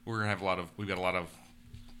we're going to have we've got a lot of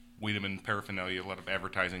Wiedemann paraphernalia, a lot of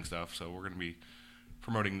advertising stuff. So we're going to be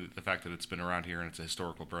promoting the fact that it's been around here and it's a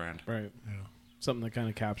historical brand. Right. Yeah. Something that kind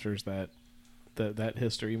of captures that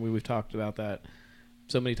history. We've talked about that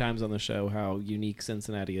so many times on the show, how unique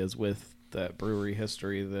Cincinnati is with that brewery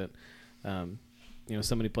history, that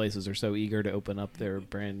so many places are so eager to open up their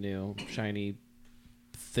brand new shiny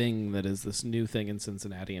thing that is this new thing in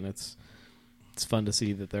Cincinnati, and it's fun to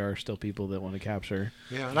see that there are still people that want to capture.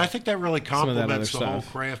 Yeah, and I think that really complements the whole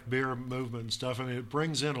stuff. craft beer movement and stuff. I mean, it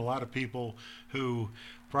brings in a lot of people who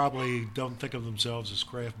probably don't think of themselves as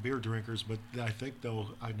craft beer drinkers, but I think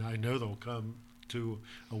I know they'll come to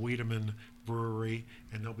a Wiedemann brewery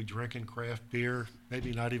and they'll be drinking craft beer,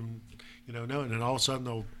 maybe not even, knowing, and all of a sudden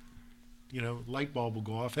they'll, light bulb will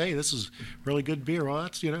go off. Hey, this is really good beer. Well,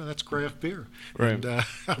 that's craft beer. Right. And all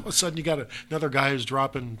of a sudden you got another guy who's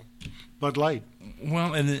dropping Bud Light.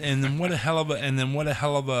 Well, and then what a hell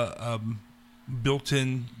of a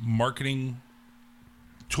built-in marketing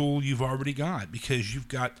tool you've already got, because you've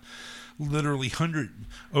got literally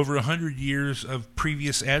over 100 years of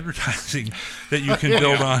previous advertising that you can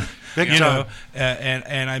build on. Big time.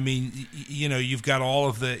 And I mean, you've got all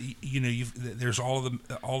of the, there's all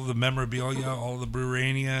of the memorabilia, all of the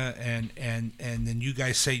Brewrania, and then you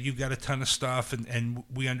guys say you've got a ton of stuff, and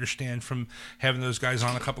we understand from having those guys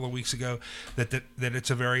on a couple of weeks ago that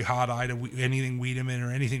it's a very hot item. Anything Wiedemann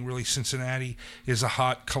or anything really Cincinnati is a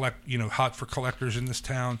hot for collectors in this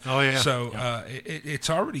town. Oh yeah. So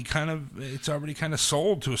it's already kind of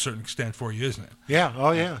sold to a certain extent for you, isn't it? Yeah.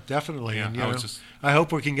 Oh yeah, definitely. Yeah, And I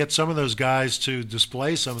hope we can get some of those guys to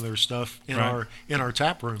display some of their stuff in our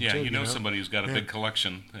tap room. Yeah, too, somebody who's got a big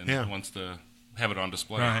collection and wants to have it on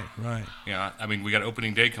display. Right. Yeah, I mean, we got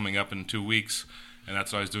opening day coming up in 2 weeks, and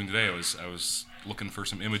that's what I was doing today. I was looking for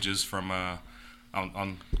some images from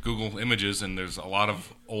on Google Images, and there's a lot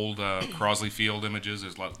of old Crosley Field images.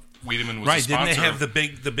 There's a lot. Wiedemann was a sponsor. Didn't they have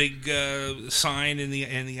the big sign in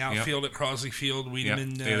the outfield at Crosley Field?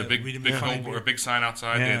 Wiedemann. They had a big sign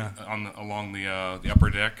outside. Yeah. They had along the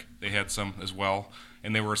upper deck. They had some as well,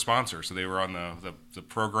 and they were a sponsor, so they were on the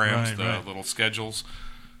programs, little schedules.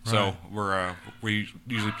 So we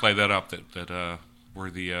usually play that up that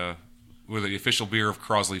we're the official beer of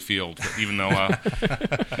Crosley Field, even though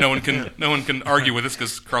no one can argue with us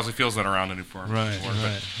because Crosley Field's not around anymore. Right.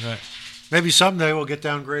 Maybe someday we'll get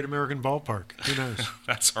down Great American Ballpark. Who knows?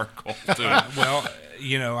 That's our goal too. Well,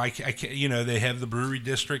 they have the brewery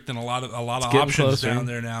district and a lot of options closer down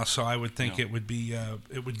there now. So I would think it would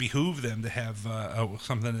behoove them to have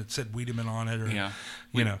something that said Wiedemann on it, or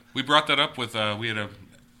we brought that up with we had a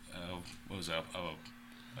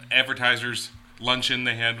advertisers luncheon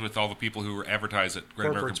they had with all the people who were advertised at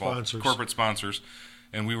Great American Ballpark, corporate sponsors,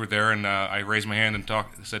 and we were there, and I raised my hand and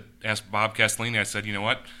asked Bob Castellini. I said, you know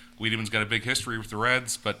what? Wiedemann's got a big history with the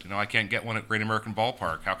Reds, but I can't get one at Great American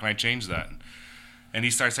Ballpark. How can I change that? And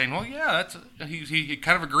he started saying, "Well, yeah, he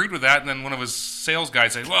kind of agreed with that." And then one of his sales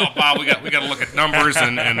guys said, "Well, Bob, we got to look at numbers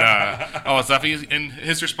and all that stuff." And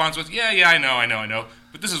his response was, "Yeah, I know,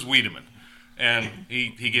 but this is Wiedemann." And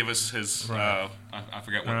he gave us his I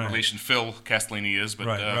forget what relation Phil Castellini is,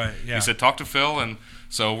 but he said talk to Phil, and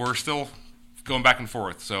so we're still going back and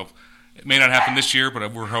forth. So it may not happen this year,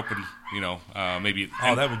 but we're hoping maybe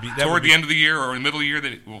toward the end of the year or in the middle of the year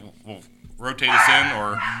that we'll rotate us in,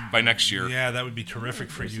 or by next year. Yeah, that would be terrific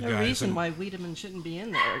for you guys. There's no reason why Wiedemann shouldn't be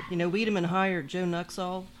in there. Wiedemann hired Joe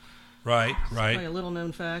Nuxall. Right. It's probably a little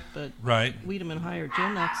known fact, but Wiedemann hired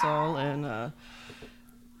Joe Nuxall, and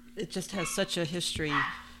it just has such a history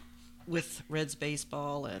with Reds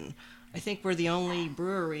baseball, and I think we're the only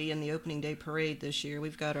brewery in the opening day parade this year.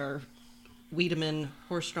 We've got our Wiedemann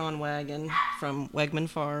horse-drawn wagon from Wegman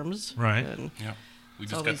Farms. Right. Yeah. We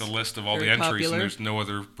just got the list of all the entries, popular. And there's no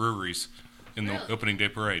other breweries in the opening day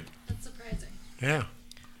parade. That's surprising. Yeah.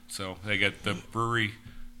 So they get the brewery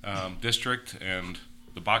district and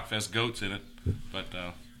the Bachfest goats in it, but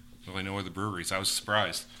really no other breweries. I was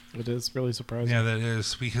surprised. It is really surprising. Yeah, that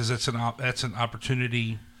is, because that's an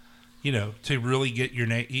opportunity, to really get your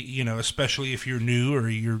name, especially if you're new or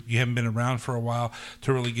you haven't been around for a while,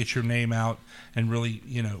 to really get your name out and really,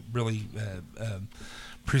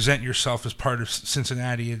 present yourself as part of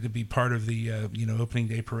Cincinnati, to be part of the opening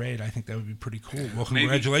day parade. I think that would be pretty cool. Well,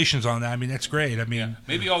 congratulations on that. I mean, that's great. I mean,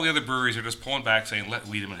 maybe all the other breweries are just pulling back, saying, "Let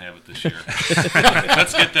Wiedemann have it this year.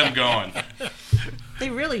 Let's get them going." They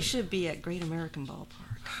really should be at Great American Ballpark.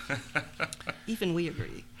 Even we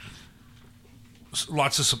agree.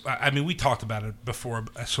 Lots of, we talked about it before,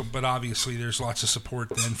 but obviously there's lots of support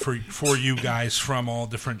then for you guys from all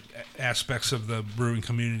different aspects of the brewing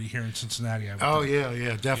community here in Cincinnati.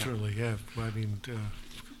 Yeah, definitely. Yeah.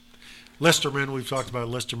 Listerman, we've talked about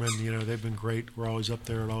Listerman. They've been great. We're always up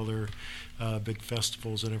there at all their big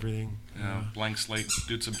festivals and everything. Blank Slate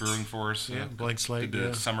did some brewing for us. Yeah, Blank Slate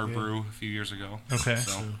did the summer brew a few years ago. Okay.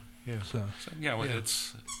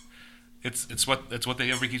 It's what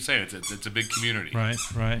everybody keeps saying. It's a big community.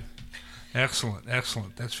 Right. Excellent.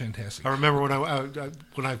 That's fantastic. I remember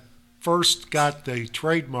when I first got the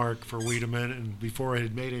trademark for Wiedemann, and before I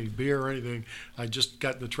had made any beer or anything, I just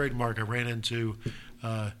got the trademark. I ran into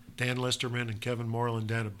Dan Listerman and Kevin Moreland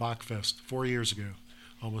down at Bachfest 4 years ago,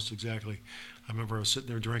 almost exactly. I remember I was sitting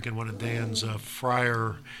there drinking one of Dan's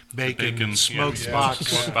Friar bacon smoked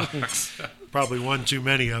box. Probably one too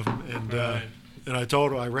many of them, and I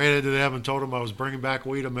told him, I ran into them and told them I was bringing back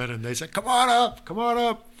Wiedemann, and they said, come on up,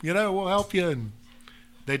 we'll help you, and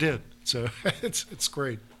they did. So it's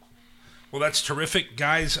great. Well, that's terrific,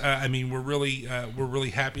 guys. We're really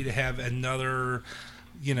happy to have another,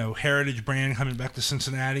 heritage brand coming back to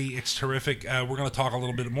Cincinnati. It's terrific. We're going to talk a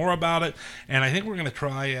little bit more about it, and I think we're going to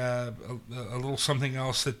try a little something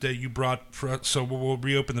else that you brought for us. So we'll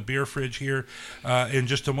reopen the beer fridge here in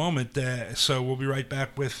just a moment. So we'll be right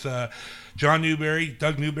back with John Newberry,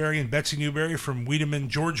 Doug Newberry, and Betsy Newberry from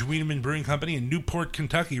George Wiedemann Brewing Company in Newport,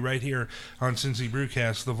 Kentucky, right here on Cincy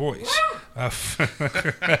Brewcast, the voice.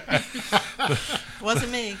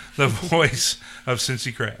 Wasn't me. The voice of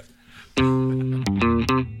Cincy Craft.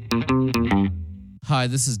 Hi,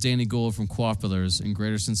 this is Danny Gould from Quaff Brothers in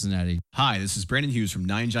Greater Cincinnati. Hi, this is Brandon Hughes from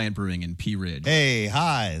Nine Giant Brewing in Pea Ridge. Hey,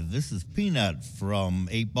 hi, this is Peanut from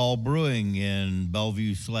 8 Ball Brewing in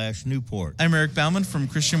Bellevue/Newport. I'm Eric Bauman from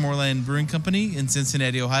Christian Moreland Brewing Company in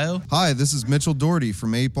Cincinnati, Ohio. Hi, this is Mitchell Doherty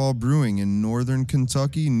from 8 Ball Brewing in Northern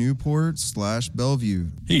Kentucky, Newport/Bellevue.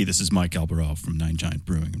 Hey, this is Mike Alberoff from Nine Giant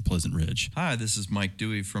Brewing in Pleasant Ridge. Hi, this is Mike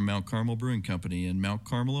Dewey from Mount Carmel Brewing Company in Mount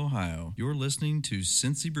Carmel, Ohio. You're listening to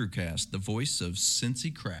Cincy Brewcast, the voice of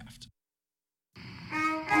Cincy Craft.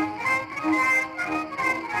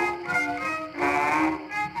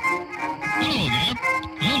 Hello there.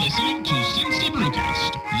 You're listening to Cincy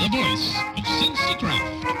Brewcast, the voice of Cincy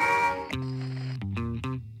Craft.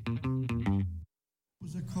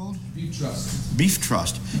 What's it called? Beef Trust. Beef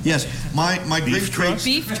Trust. Yes, my great Beef Trust?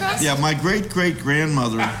 Yeah, my great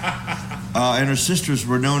grandmother and her sisters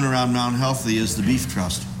were known around Mount Healthy as the Beef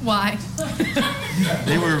Trust. Why?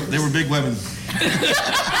 They were big women.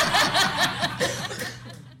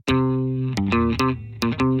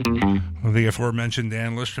 The aforementioned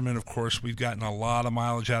Dan Listerman, of course, we've gotten a lot of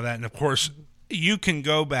mileage out of that. And, of course, you can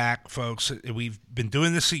go back, folks. We've been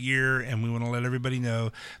doing this a year, and we want to let everybody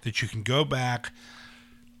know that you can go back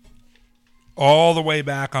all the way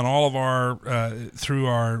back on all of our through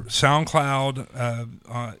our SoundCloud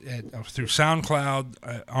through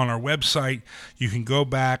SoundCloud on our website. You can go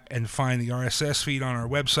back and find the RSS feed on our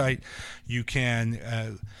website. You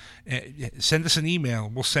can send us an email.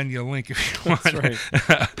 We'll send you a link if you want. That's right.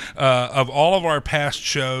 Of all of our past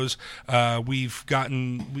shows, we've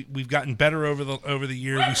gotten better over the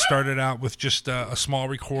year. We started out with just a small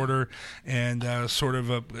recorder and sort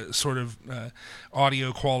of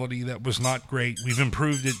audio quality that was not great. We've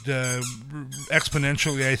improved it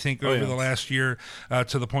exponentially, I think, over the last year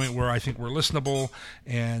to the point where I think we're listenable,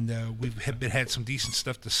 and we've had some decent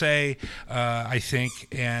stuff to say, I think,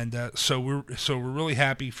 and so we're really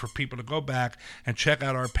happy for people to go back and check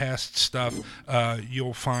out our past stuff.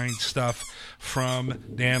 You'll find stuff from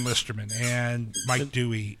Dan Listerman and Mike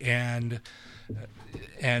Dewey and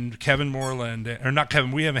Kevin Moreland, or not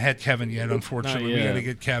Kevin. We haven't had Kevin yet, unfortunately. We got to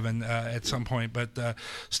get Kevin at some point. But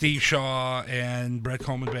Steve Shaw and Brett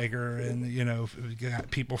Coleman Baker, and we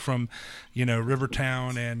got people from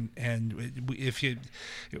Rivertown, and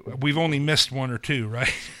we've only missed one or two,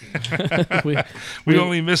 right? we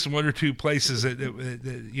only missed one or two places that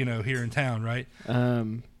here in town, right?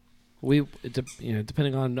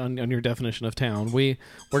 Depending on your definition of town, we're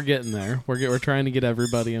getting there. We're trying to get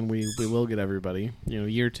everybody, and we will get everybody.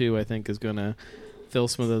 Year 2, I think, is gonna fill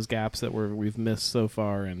some of those gaps that we've missed so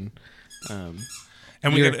far, and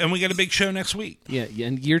we got a big show next week. Yeah,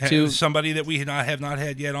 and year 2, somebody that we have not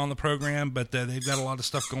had yet on the program, but they've got a lot of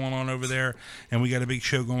stuff going on over there, and we got a big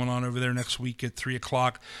show going on over there next week at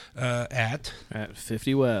 3:00 at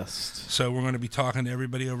 50 West. So we're going to be talking to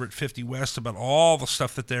everybody over at 50 West about all the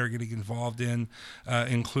stuff that they're getting involved in,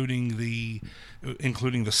 including the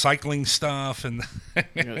cycling stuff and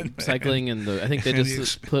cycling and I think they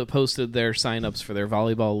just posted their signups for their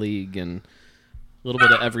volleyball league and a little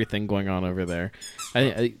bit of everything going on over there.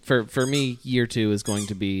 For me, year 2 is going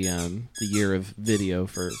to be the year of video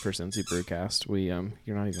for Cincy Brewcast.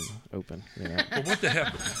 You're not even open. Well, what the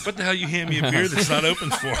hell? What the hell you hand me a beer that's not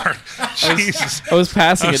open for? Jesus. I was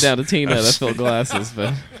passing it down to Tina to fill glasses,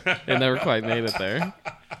 but it never quite made it there.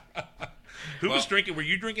 Who was drinking? Were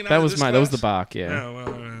you drinking? That was this mine. glass? That was the Bach. Yeah. Oh,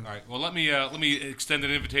 all right. Well, let me extend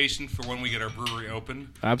an invitation for when we get our brewery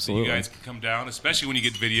open. Absolutely. You guys can come down, especially when you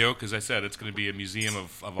get video, because I said it's going to be a museum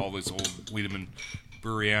of all this old Wiedemann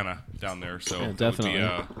Breweriana down there. So yeah,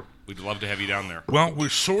 definitely. We'd love to have you down there. Well, we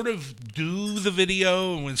sort of do the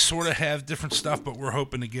video and we sort of have different stuff, but we're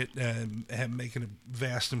hoping to get making a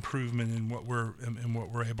vast improvement in what we're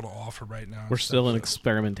able to offer right now. We're still in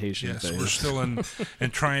experimentation phase. Yes, we're still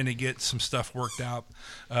in trying to get some stuff worked out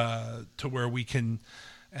to where we can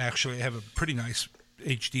actually have a pretty nice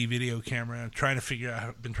HD video camera. Been trying to figure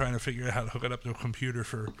out how to hook it up to a computer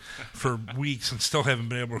for weeks and still haven't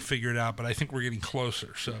been able to figure it out, but I think we're getting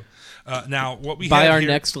closer. So now what we by have our here,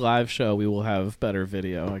 next live show we will have better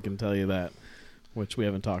video, I can tell you that, which we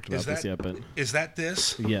haven't talked about this yet. But is that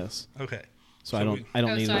this? Yes. Okay. So I don't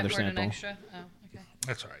need another sample. Okay.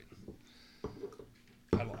 That's all right.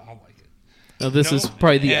 I'll like it. No, this is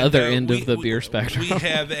probably the other end of the beer spectrum. We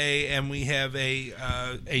have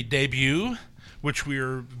a debut, which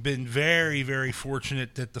we've been very, very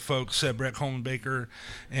fortunate that the folks, Brett Coleman Baker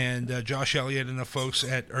and Josh Elliott and the folks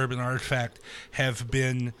at Urban Artifact have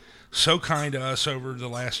been so kind to us over the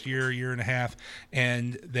last year and a half,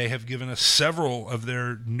 and they have given us several of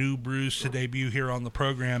their new brews to debut here on the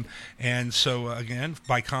program. And so, again,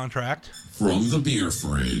 by contract. From the Beer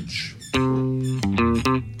Fridge.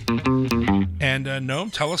 And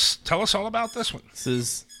Noam, tell us all about this one. This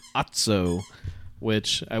is Atso,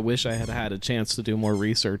 which I wish I had had a chance to do more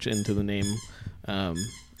research into the name.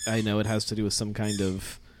 I know it has to do with some kind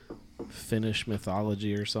of Finnish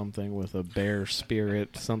mythology or something with a bear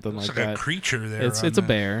spirit, something like that. It's like a creature there. It's a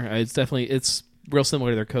bear. It's real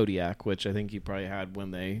similar to their Kodiak, which I think you probably had when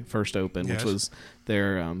they first opened, yes. which was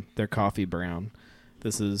their coffee brown.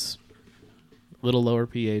 This is a little lower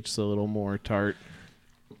pH, so a little more tart,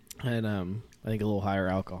 and I think a little higher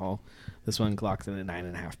alcohol. This one clocks in at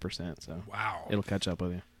 9.5%, so wow, it'll catch up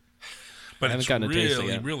with you. But it's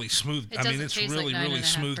really smooth. It's really, like really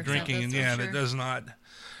smooth drinking, and sure. it does not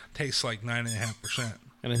taste like 9.5%.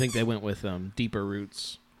 And I think they went with deeper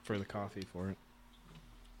roots for the coffee for it.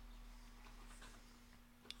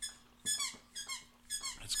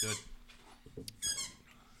 That's good.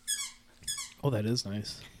 Oh, that is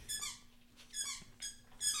nice.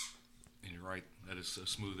 And you're right. That is so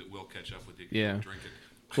smooth it will catch up with you. Yeah. Drink it.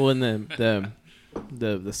 Well, and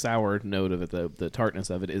the sour note of it, the tartness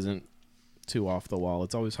of it isn't too off the wall.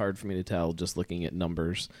 It's always hard for me to tell just looking at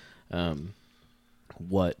numbers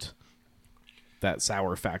what that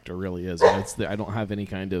sour factor really is. And I don't have any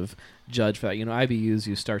kind of judge for that. You know, IBUs,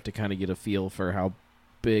 you start to kind of get a feel for how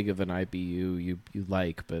big of an IBU you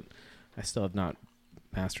like, but I still have not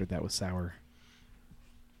mastered that with sour.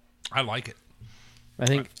 I like it. I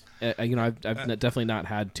think I've definitely not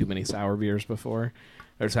had too many sour beers before,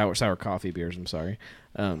 or sour coffee beers. I'm sorry.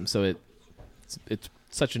 So it's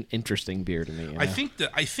such an interesting beer to me. You know? I think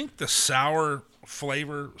the sour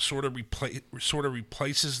flavor sort of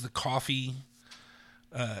replaces the coffee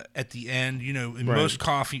at the end. You know, in most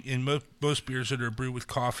beers that are brewed with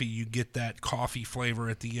coffee, you get that coffee flavor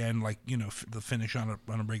at the end, like, you know, the finish on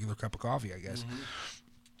a regular cup of coffee, I guess. Mm-hmm.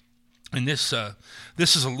 And this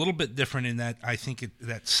is a little bit different in that I think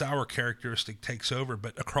that sour characteristic takes over,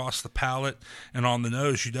 but across the palate and on the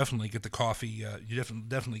nose, you definitely get the coffee. You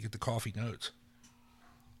definitely get the coffee notes.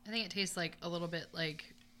 I think it tastes like a little bit like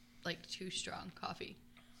too strong coffee,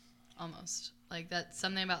 almost. Like that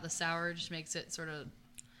something about the sour just makes it sort of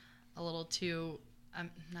a little too.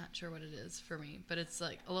 I'm not sure what it is for me, but it's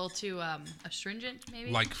like a little too astringent,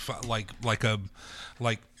 maybe. Like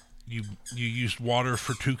you used water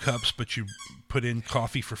for 2 cups, but you put in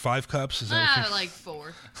coffee for 5 cups. Is that like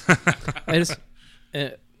 4?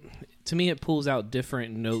 To me, it pulls out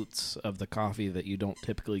different notes of the coffee that you don't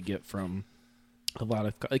typically get from a lot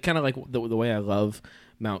of kind of like the way I love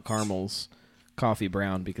Mount Carmel's coffee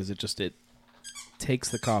brown, because it takes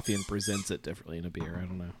the coffee and presents it differently in a beer. I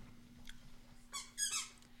don't know.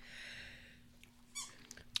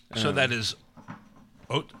 So that is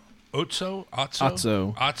Otso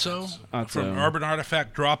from Urban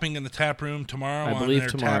Artifact dropping in the tap room tomorrow. I believe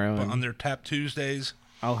tomorrow on their Tap Tuesdays.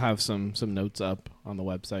 I'll have some notes up on the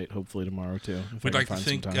website, hopefully tomorrow too. We'd like to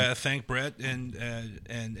thank Brett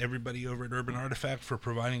and everybody over at Urban Artifact for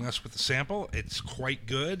providing us with the sample. It's quite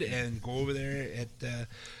good, and go over there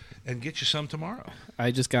and get you some tomorrow.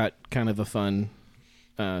 I just got kind of a fun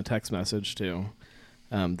text message too.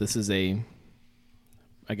 This is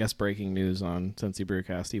I guess breaking news on Cincy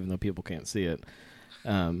Brewcast, even though people can't see it.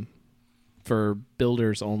 For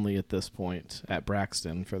builders only at this point at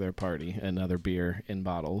Braxton for their party, another beer in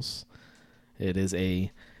bottles. It is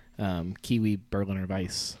a Kiwi Berliner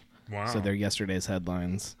Weiss. Wow. So they're yesterday's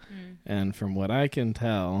headlines. And from what I can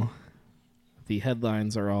tell, the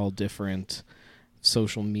headlines are all different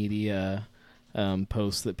social media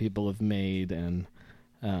posts that people have made. And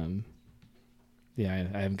I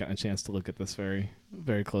haven't gotten a chance to look at this very,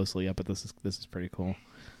 very closely yet, but this is pretty cool.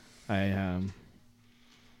 I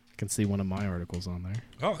can see one of my articles on there.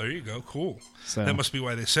 Oh, there you go. Cool. So, that must be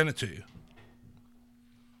why they sent it to you.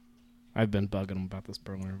 I've been bugging them about this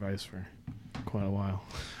Berliner Weiss for quite a while.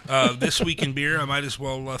 This week in beer, I might as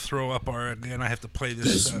well throw up again, I have to play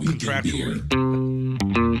this contractually.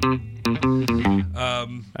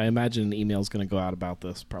 I imagine an email's going to go out about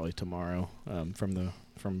this probably tomorrow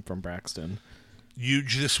from Braxton.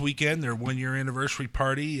 Huge this weekend, their 1-year anniversary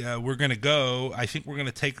party. We're going to go. I think we're going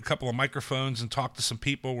to take a couple of microphones and talk to some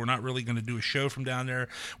people. We're not really going to do a show from down there.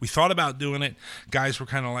 We thought about doing it. The guys were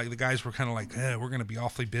kind of like, we're going to be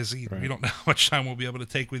awfully busy. Right. We don't know how much time we'll be able to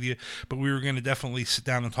take with you. But we were going to definitely sit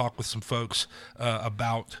down and talk with some folks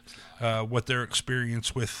about what their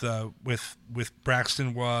experience with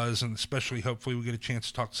Braxton was, and especially hopefully we get a chance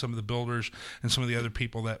to talk to some of the builders and some of the other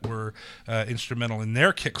people that were instrumental in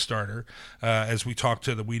their Kickstarter as we talk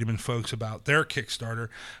to the Wiedemann folks about their Kickstarter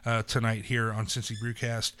tonight here on Cincy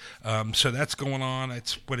Brewcast. So that's going on.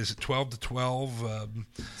 It's 12 to 12,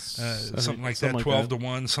 something like that, 12 to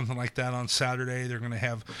 1, something like that on Saturday. They're going to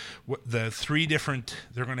have three different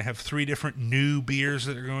new beers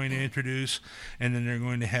that they're going to introduce, and then they're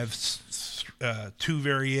going to have two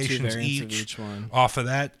variations each one. Off of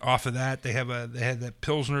that they had that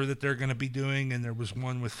Pilsner that they're going to be doing, and there was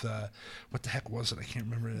one with what the heck was it? I can't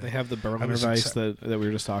remember. They have the Berliner Weiss that we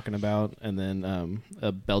were just talking about, and then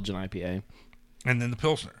a Belgian IPA, and then the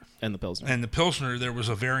Pilsner. And the Pilsner. And the Pilsner, there was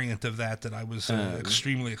a variant of that I was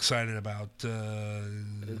extremely excited about. I'm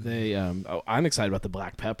excited about the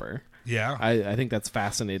black pepper. Yeah, I think that's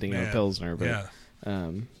fascinating in a Pilsner. But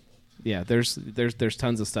there's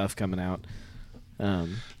tons of stuff coming out.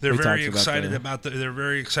 They're very excited about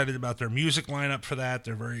their music lineup for that.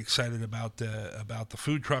 They're very excited about the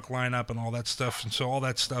food truck lineup and all that stuff. And so all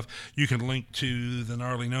that stuff you can link to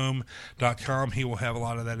thegnarlygnome.com. He will have a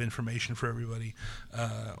lot of that information for everybody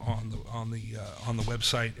on the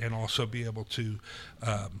website, and also be able to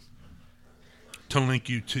link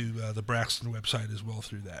you to the Braxton website as well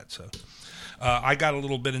through that. So I got a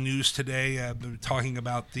little bit of news today talking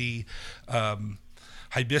about the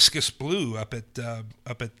Hibiscus Blue up at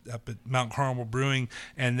Mount Carmel Brewing,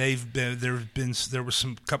 and there was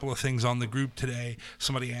some couple of things on the group today.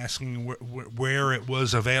 Somebody asking where it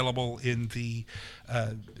was available in the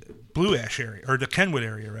Blue Ash area, or the Kenwood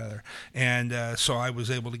area rather, and so I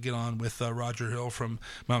was able to get on with Roger Hill from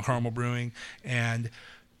Mount Carmel Brewing, and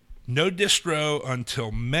no distro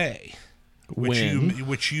until May. Which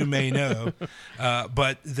you may know,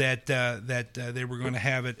 but that they were going to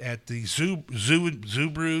have it at the Zoo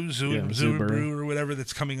Brew or whatever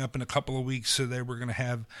that's coming up in a couple of weeks. So they were going to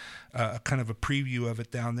have a kind of a preview of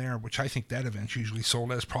it down there, which I think that event's usually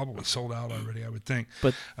sold out. It's probably sold out already, I would think.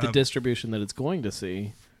 But the distribution that it's going to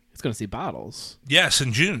see. It's going to see bottles. Yes,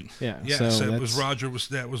 in June. Yeah. Yes, so that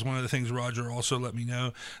was one of the things Roger also let me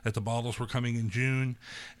know, that the bottles were coming in June,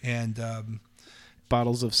 and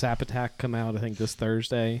bottles of Sap Attack come out, I think, this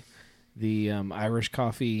Thursday. The Irish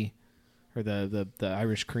coffee, or the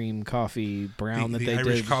Irish cream coffee brown the Irish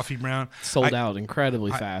Irish coffee brown sold out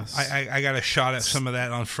incredibly fast. I got a shot at some of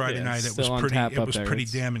that on Friday night. It was pretty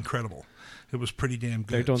damn incredible. It was pretty damn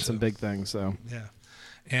good. They're doing some big things, so yeah,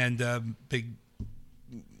 and big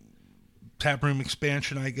taproom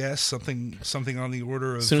expansion, I guess, something on the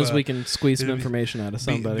order of. As soon as we can squeeze some information out of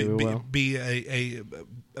somebody, we will. Be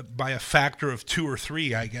by a factor of 2 or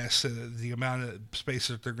 3, I guess, the amount of space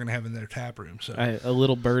that they're going to have in their taproom. So a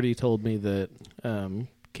little birdie told me that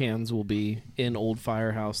cans will be in Old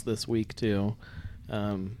Firehouse this week too,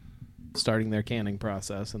 starting their canning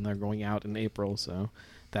process, and they're going out in April, so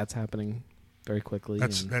that's happening very quickly.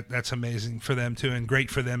 That's amazing for them too, and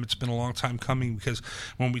great for them. It's been a long time coming, because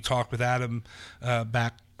when we talked with Adam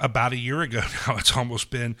back about a year ago now, it's almost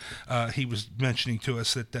been, he was mentioning to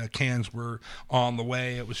us that cans were on the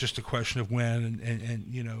way. It was just a question of when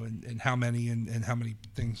and how many and how many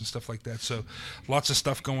things and stuff like that. So lots of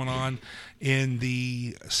stuff going on in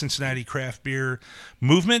the Cincinnati craft beer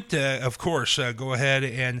movement. Of course, go ahead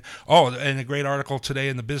and a great article today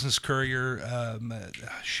in the Business Courier. I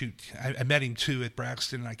met him too at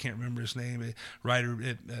Braxton, and I can't remember his name. A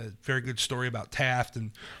writer, very good story about Taft and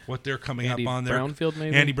what they're coming Andy up on there. Brownfield,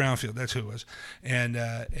 maybe? Andy Brownfield, that's who it was. And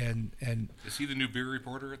is he the new beer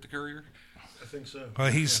reporter at the Courier? I think so. Well,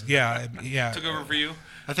 he's yeah. Took over for you?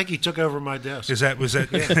 I think he took over my desk. Was that was that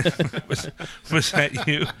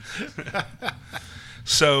you?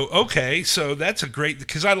 So that's a great,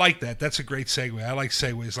 because I like that. That's a great segue. I like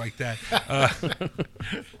segues like that.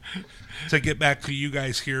 To get back to you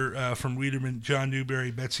guys here from Wiedemann, John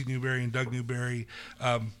Newberry, Betsy Newberry, and Doug Newberry.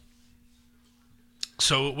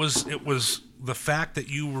 So it was the fact that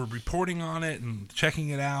you were reporting on it and checking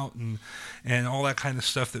it out and all that kind of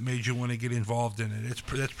stuff that made you want to get involved in it. That's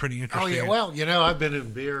pretty interesting. Oh yeah, well, I've been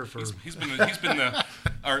in beer for. He's been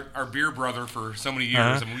our beer brother for so many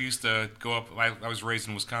years, and we used to go up. I was raised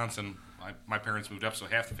in Wisconsin. My parents moved up, so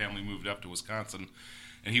half the family moved up to Wisconsin,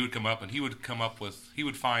 and he would come up, and he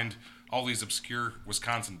would find all these obscure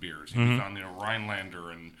Wisconsin beers. He would find Rhinelander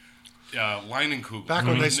and Leinenkugel. Back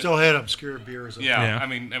when they still had obscure beers. Yeah. I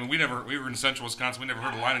mean, we were in central Wisconsin. We never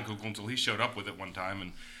heard of Leinenkugel until he showed up with it one time,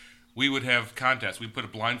 and we would have contests. We'd put a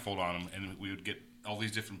blindfold on him, and we would get all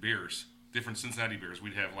these different beers, different Cincinnati beers.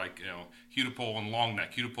 We'd have Hudipole and Long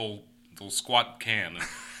Neck, Hudipole, the little squat can,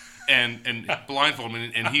 and blindfold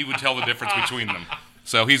him, and he would tell the difference between them.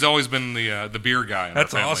 So he's always been the beer guy in our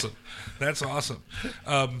family. Awesome. That's awesome.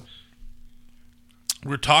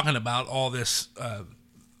 We're talking about all this.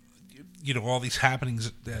 All these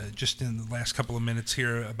happenings just in the last couple of minutes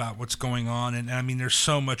here about what's going on, and I mean, there's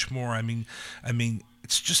so much more. I mean,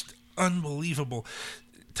 it's just unbelievable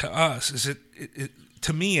to us. Is it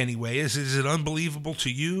to me anyway? Is it unbelievable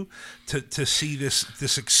to you to see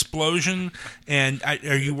this explosion? And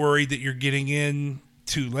are you worried that you're getting in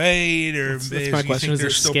too late, or that's my question. Is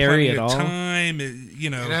it scary at all? Time?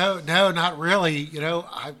 No, not really.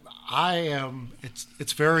 I am.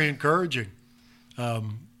 It's very encouraging.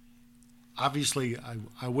 Obviously,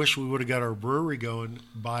 I wish we would have got our brewery going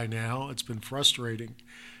by now. It's been frustrating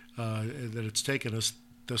that it's taken us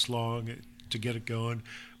this long to get it going,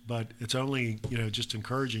 but it's only just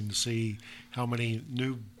encouraging to see how many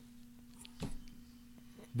new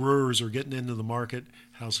brewers are getting into the market,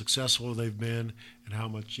 how successful they've been, and how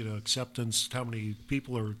much acceptance, how many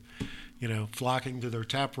people are flocking to their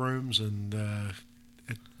tap rooms, and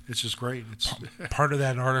it's just great. It's part of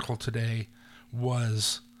that article today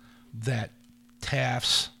was that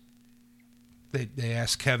Taft's, they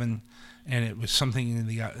asked Kevin, and it was something in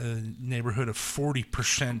the neighborhood of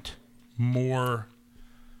 40% more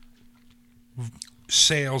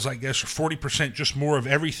sales, I guess, or 40% just more of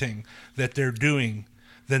everything that they're doing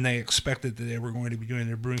than they expected that they were going to be doing.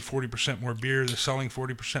 They're brewing 40% more beer. They're selling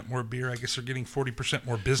 40% more beer. I guess they're getting 40%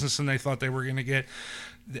 more business than they thought they were going to get.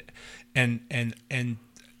 And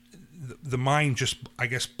the mind just, I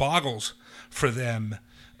guess, boggles for them.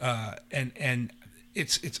 And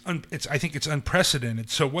it's I think it's unprecedented.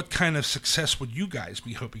 So what kind of success would you guys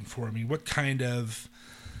be hoping for? I mean, what kind of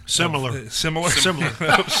similar. I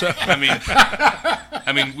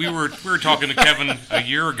mean, we were talking to Kevin a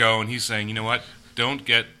year ago, and he's saying, you know what? Don't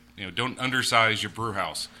undersize your brew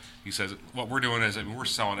house. He says what we're doing is we're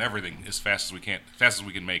selling everything as fast as we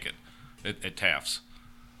can make it at Taft's.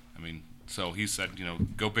 I mean. So he said,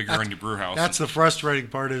 go bigger on your brew house. That's the frustrating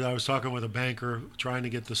part. Is I was talking with a banker trying to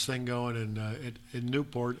get this thing going in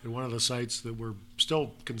Newport at one of the sites that we're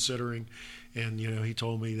still considering, and he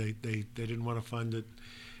told me they didn't want to fund it,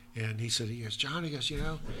 and he goes, John,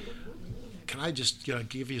 can I just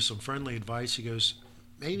give you some friendly advice? He goes,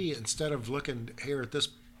 maybe instead of looking here at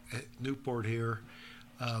Newport here,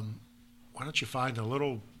 why don't you find a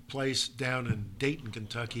little place down in Dayton,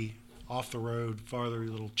 Kentucky, off the road, farther, a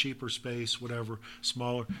little cheaper space, whatever,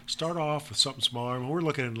 smaller. Start off with something smaller. I mean, we're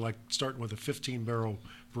looking at starting with a 15-barrel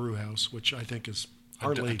brew house, which I think is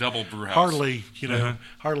hardly a double brew house. Hardly,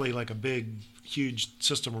 hardly like a big, huge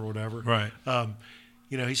system or whatever. Right.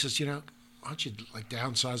 He says, why don't you like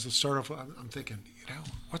downsize the start off? I'm thinking,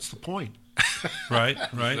 what's the point? Right.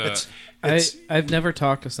 I've never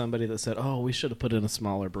talked to somebody that said, "Oh, we should have put in a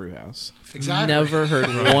smaller brew house." Exactly. Never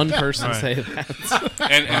heard one person say that.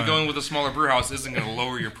 And going with a smaller brew house isn't going to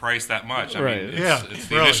lower your price that much. I mean, it's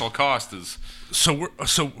the initial cost is. So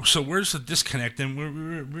where's the disconnect?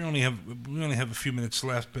 And we only have a few minutes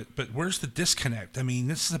left, but where's the disconnect? I mean,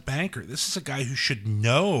 this is a banker. This is a guy who should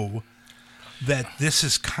know that this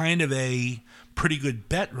is kind of a pretty good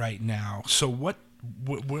bet right now. So what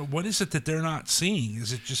is it that they're not seeing?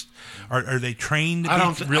 Is it just are they trained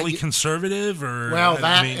to be really conservative, or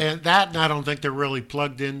and I don't think they're really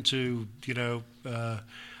plugged into. I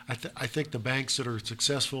think the banks that are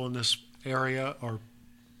successful in this area are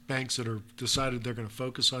banks that are decided they're going to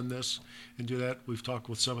focus on this and do that. We've talked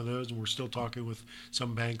with some of those, and we're still talking with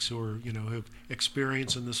some banks who are have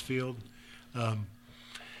experience in this field.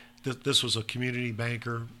 This was a community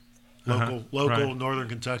banker. Local right. Northern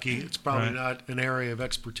Kentucky. It's probably not an area of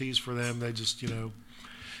expertise for them. They just,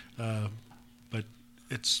 but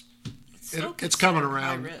it's coming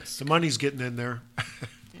around. The money's getting in there.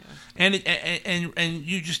 And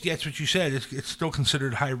you just that's what you said. It's still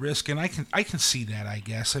considered high risk, and I can see that. I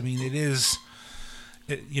guess. I mean, it is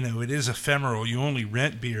ephemeral. You only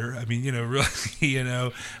rent beer. I mean, really,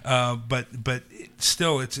 but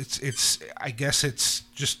still, it's. I guess it's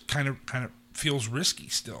just kind of feels risky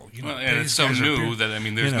still, and it's so new that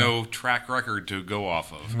there's no track record to go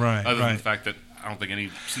off of, other than the fact that I don't think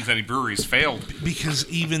any Cincinnati breweries failed. Because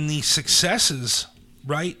even the successes,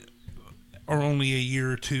 right, are only a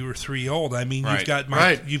year or 2 or 3 old. I mean,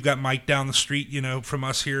 you've got Mike down the street, from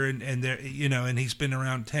us here, and there, and he's been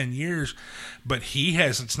around 10 years, but he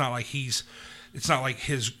has. It's not like his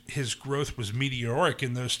growth was meteoric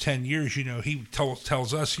in those 10 years. He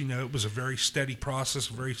tells us, it was a very steady process,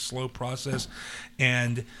 a very slow process,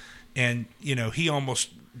 and he almost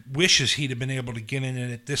wishes he'd have been able to get in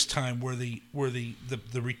it at this time where the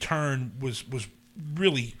return was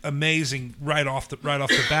really amazing right off the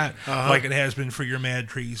bat, like it has been for your Mad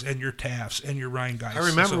Trees and your Tafts and your Rheingeist. I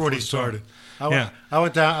remember when he started. I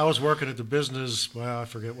went down. I was working at the business. Well, I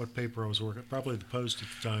forget what paper I was working. Probably the Post at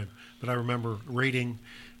the time. But I remember reading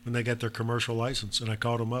when they got their commercial license, and I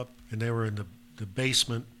called them up, and they were in the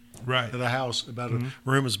basement of the house, about a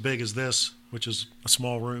room as big as this, which is a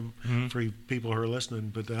small room for you people who are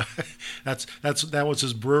listening. But that was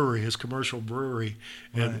his brewery, his commercial brewery,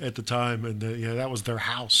 at the time, and that was their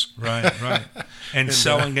house. Right. And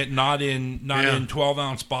selling it not in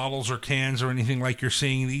 12-ounce bottles or cans or anything like you're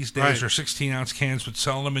seeing these days, or 16-ounce cans, but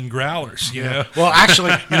selling them in growlers. You know? Well,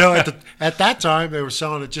 actually, at that time they were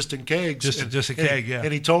selling it just in kegs. Just a keg.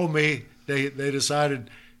 And he told me they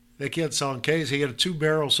decided. They can't sell in kegs. He had a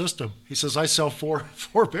 2-barrel system. He says, I sell four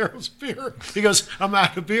barrels of beer. He goes, I'm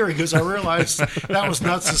out of beer. He goes, I realized that was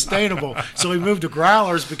not sustainable. So he moved to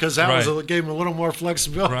growlers because that gave him a little more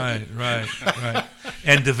flexibility. Right.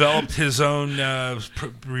 And developed his own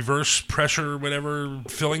reverse pressure, whatever,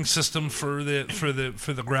 filling system for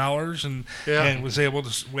the growlers, and was able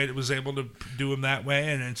to do them that way,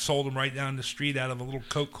 and then sold them right down the street out of a little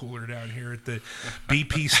Coke cooler down here at the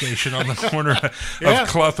BP station on the corner of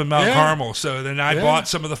Clough and Mount Carmel. So then I bought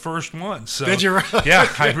some of the first ones. So, did you really? Yeah,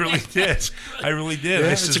 I really did.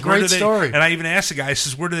 Yeah, it's a great story. And I even asked the guy, I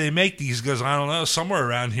says, where do they make these? He goes, I don't know, somewhere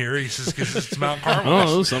around here. He says, because it's Mount Carmel.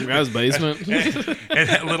 Oh, some guy's basement.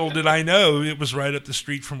 and little did I know, it was right up the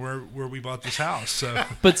street from where we bought this house. So,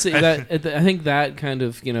 but see, I think that kind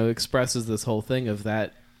of expresses this whole thing of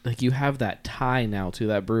that. Like, you have that tie now to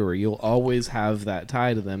that brewery. You'll always have that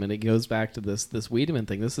tie to them, and it goes back to this Wiedemann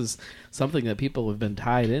thing. This is something that people have been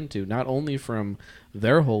tied into, not only from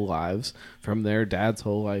their whole lives, from their dad's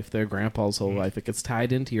whole life, their grandpa's whole life. It gets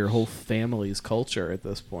tied into your whole family's culture at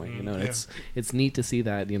this point. It's neat to see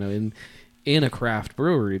that in a craft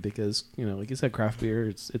brewery, because like you said, craft beer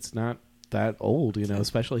it's not that old,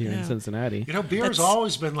 especially here in Cincinnati. Beer's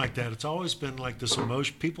always been like that. It's always been like this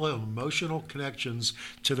emotion. People have emotional connections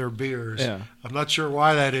to their beers. Yeah. I'm not sure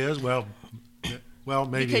why that is. Well,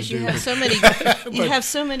 maybe because you have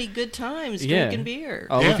so many good times drinking beer.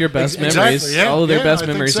 All of your best memories, all of their best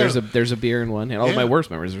memories. So. There's a beer in one hand. All of my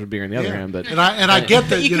worst memories, there's a beer in the other hand. But I get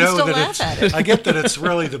that you can still laugh at it. I get that it's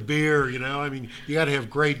really the beer. I mean, you got to have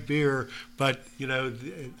great beer, but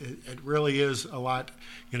it really is a lot.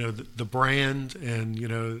 The brand and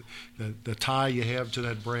the tie you have to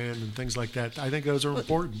that brand and things like that. I think those are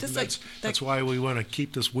important. That's why we want to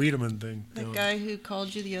keep this Wiedemann thing. That guy who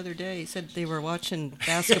called you the other day said they were watching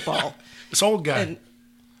basketball. This old guy.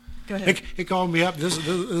 Go ahead. He called me up. This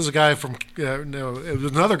is a guy from no, it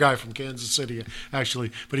was another guy from Kansas City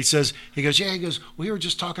actually. But he goes, we were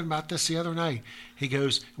just talking about this the other night. He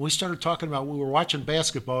goes, we started talking about, we were we're watching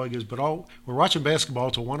basketball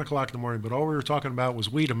till 1 o'clock in the morning, but all we were talking about was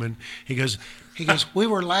Wiedemann. He goes, we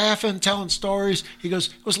were laughing, telling stories. He goes,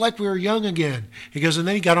 it was like we were young again. He goes, and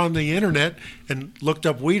then he got on the internet and looked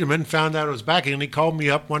up Wiedemann, found out it was back, and he called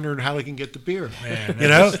me up wondering how he can get the beer.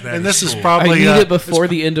 Man, this is cool. probably I need it before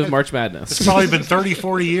the end of March Madness. It's probably been 30,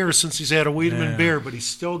 40 years since he's had a Wiedemann beer, but he's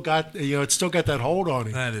still got, it's still got that hold on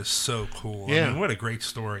him. That is so cool. Yeah. I mean, what a great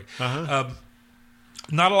story. Uh-huh.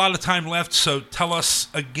 Not a lot of time left, so tell us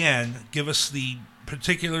again, give us the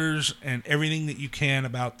particulars and everything that you can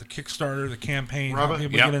about the Kickstarter, the campaign, how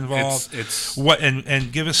people get involved. It's what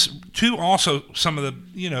and give us also some of the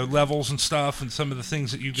levels and stuff and some of the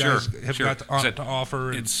things that you guys have got to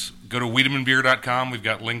offer. It's go to WiedemannBeer.com. We've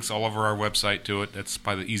got links all over our website to it. That's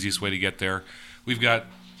probably the easiest way to get there. We've got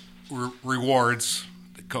rewards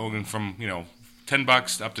going from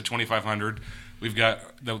 $10 up to $2,500. We've got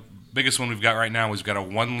the biggest one we've got right now. We've got a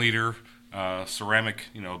 1 liter ceramic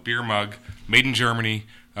beer mug made in Germany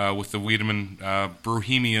with the Wiedemann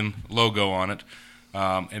Brewhemian logo on it.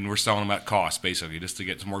 And we're selling them at cost, basically, just to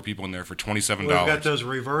get some more people in there for $27. We've got those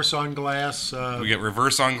reverse on glass. We get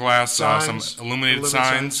reverse on glass, some illuminated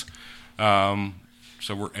signs.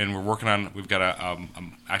 So we're working on. We've got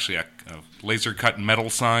actually a laser cut metal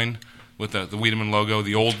sign with the Wiedemann logo,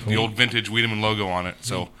 the old vintage Wiedemann logo on it.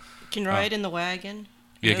 So can ride in the wagon.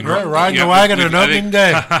 Yeah, you can ride in the wagon on opening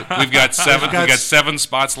day. We've got 7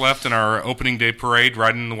 spots left in our opening day parade.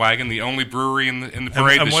 Riding in the wagon, the only brewery in the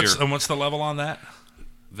parade this year. And what's the level on that?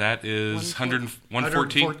 That is $114.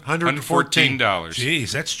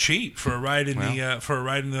 Jeez, that's cheap for a ride in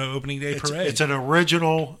the opening day parade. It's an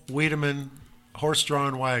original Wiedemann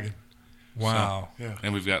horse-drawn wagon. Wow. So, yeah.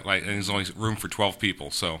 And we've got and there's only room for 12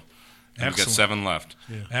 people, so we've got 7 left.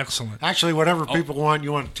 Yeah. Excellent. Actually, whatever people want,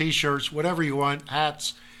 you want T-shirts, whatever you want,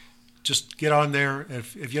 hats, just get on there.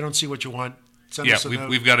 If you don't see what you want, send us a note.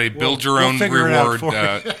 We've got a build your own reward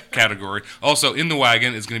category. Also, in the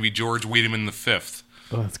wagon is going to be George Wiedemann V.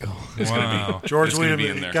 Oh, that's cool. George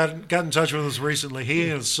Wiedemann got in touch with us recently. He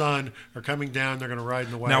and his son are coming down. They're going to ride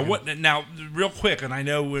in the wagon. Now, real quick, and I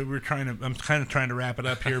know I'm kind of trying to wrap it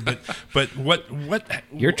up here, but what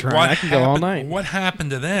you're trying? I can go all night. What happened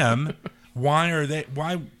to them? What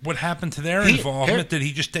happened to their involvement?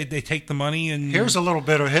 Did they take the money and? Here's a little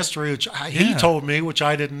bit of history which he told me, which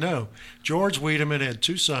I didn't know. George Wiedemann had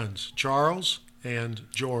 2 sons, Charles and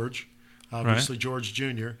George. Obviously, right. George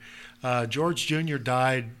Jr. George Jr.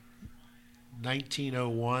 died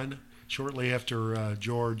 1901, shortly after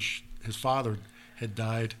George, his father, had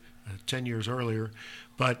died 10 years earlier.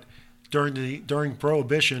 But during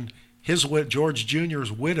Prohibition, George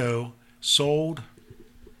Jr.'s widow sold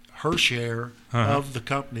her share of the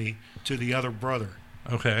company to the other brother.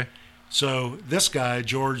 Okay. So this guy,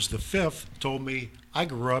 George V, told me, I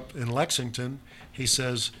grew up in Lexington. He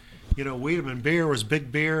says, Wiedemann beer was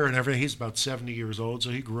big beer and everything. He's about 70 years old, so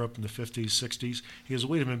he grew up in the 50s, 60s. He goes,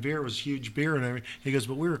 Wiedemann beer was huge beer and everything. He goes,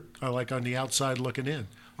 but we were like on the outside looking in.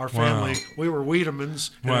 Our family, we were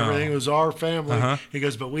Wiedemanns and everything. It was our family. He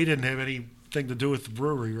goes, but we didn't have anything to do with the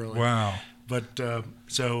brewery, really. Wow. But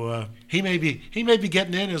so he may be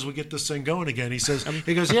getting in as we get this thing going again. He says,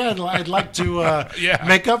 I'd like to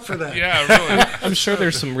make up for that. Yeah, really. I'm sure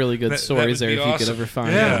there's some really good stories there if you could ever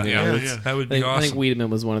find them. That would be awesome. I think Wiedemann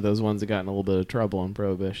was one of those ones that got in a little bit of trouble in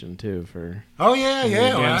Prohibition too. Oh yeah.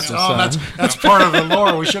 That's part of the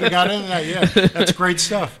lore. We should have got into that. Yeah, that's great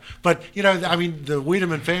stuff. But the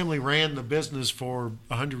Wiedemann family ran the business for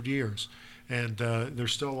 100 years. And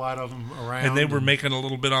there's still a lot of them around. And they were making a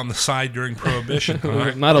little bit on the side during Prohibition.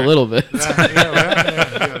 Not a little bit.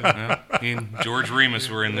 He and George Remus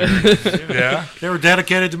were in there. Yeah. They were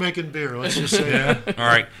dedicated to making beer, let's just say. Yeah. All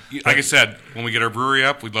right. Like I said, when we get our brewery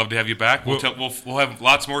up, we'd love to have you back. We'll have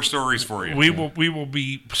lots more stories for you. We will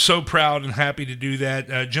be so proud and happy to do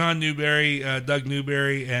that. John Newberry, Doug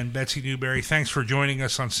Newberry, and Betsy Newberry, thanks for joining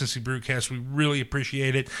us on Cincy Brewcast. We really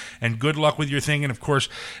appreciate it. And good luck with your thing. And, of course,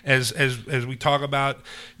 as we talk about,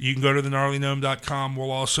 you can go to thegnarlygnome.com.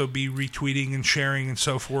 We'll also be retweeting and sharing and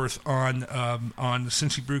so forth on the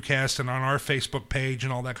Cincy Brewcast and on our Facebook page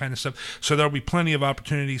and all that kind of stuff. So there'll be plenty of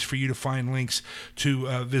opportunities for you to find links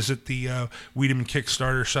to visit the Wiedemann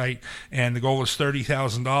Kickstarter site. And the goal is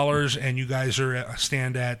 $30,000, and you guys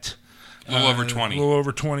stand at A little over 20. A little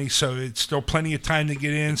over 20, so it's still plenty of time to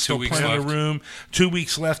get in, still weeks plenty of left. room. 2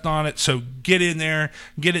 weeks left on it, so get in there,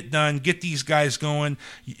 get it done, get these guys going.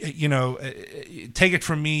 You know, take it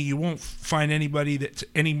from me, you won't find anybody that's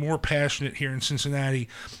any more passionate here in Cincinnati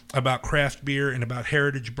about craft beer and about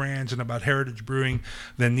heritage brands and about heritage brewing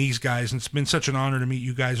than these guys. And it's been such an honor to meet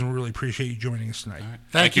you guys, and we really appreciate you joining us tonight.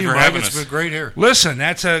 Thank you for Mike. having It's us. been great here. Listen,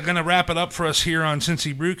 that's going to wrap it up for us here on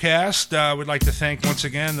Cincy Brewcast. We'd like to thank once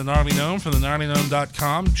again the Gnarly Gnome from the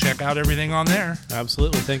gnarlygnome.com. Check out everything on there.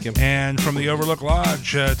 Absolutely. Thank you. And from the Overlook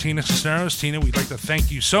Lodge, Tina Cisneros. Tina, we'd like to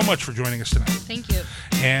thank you so much for joining us tonight. Thank you.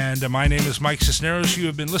 And my name is Mike Cisneros. You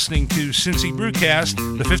have been listening to Cincy Brewcast,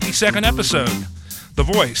 the 52nd episode, the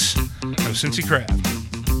voice of Cincy Craft.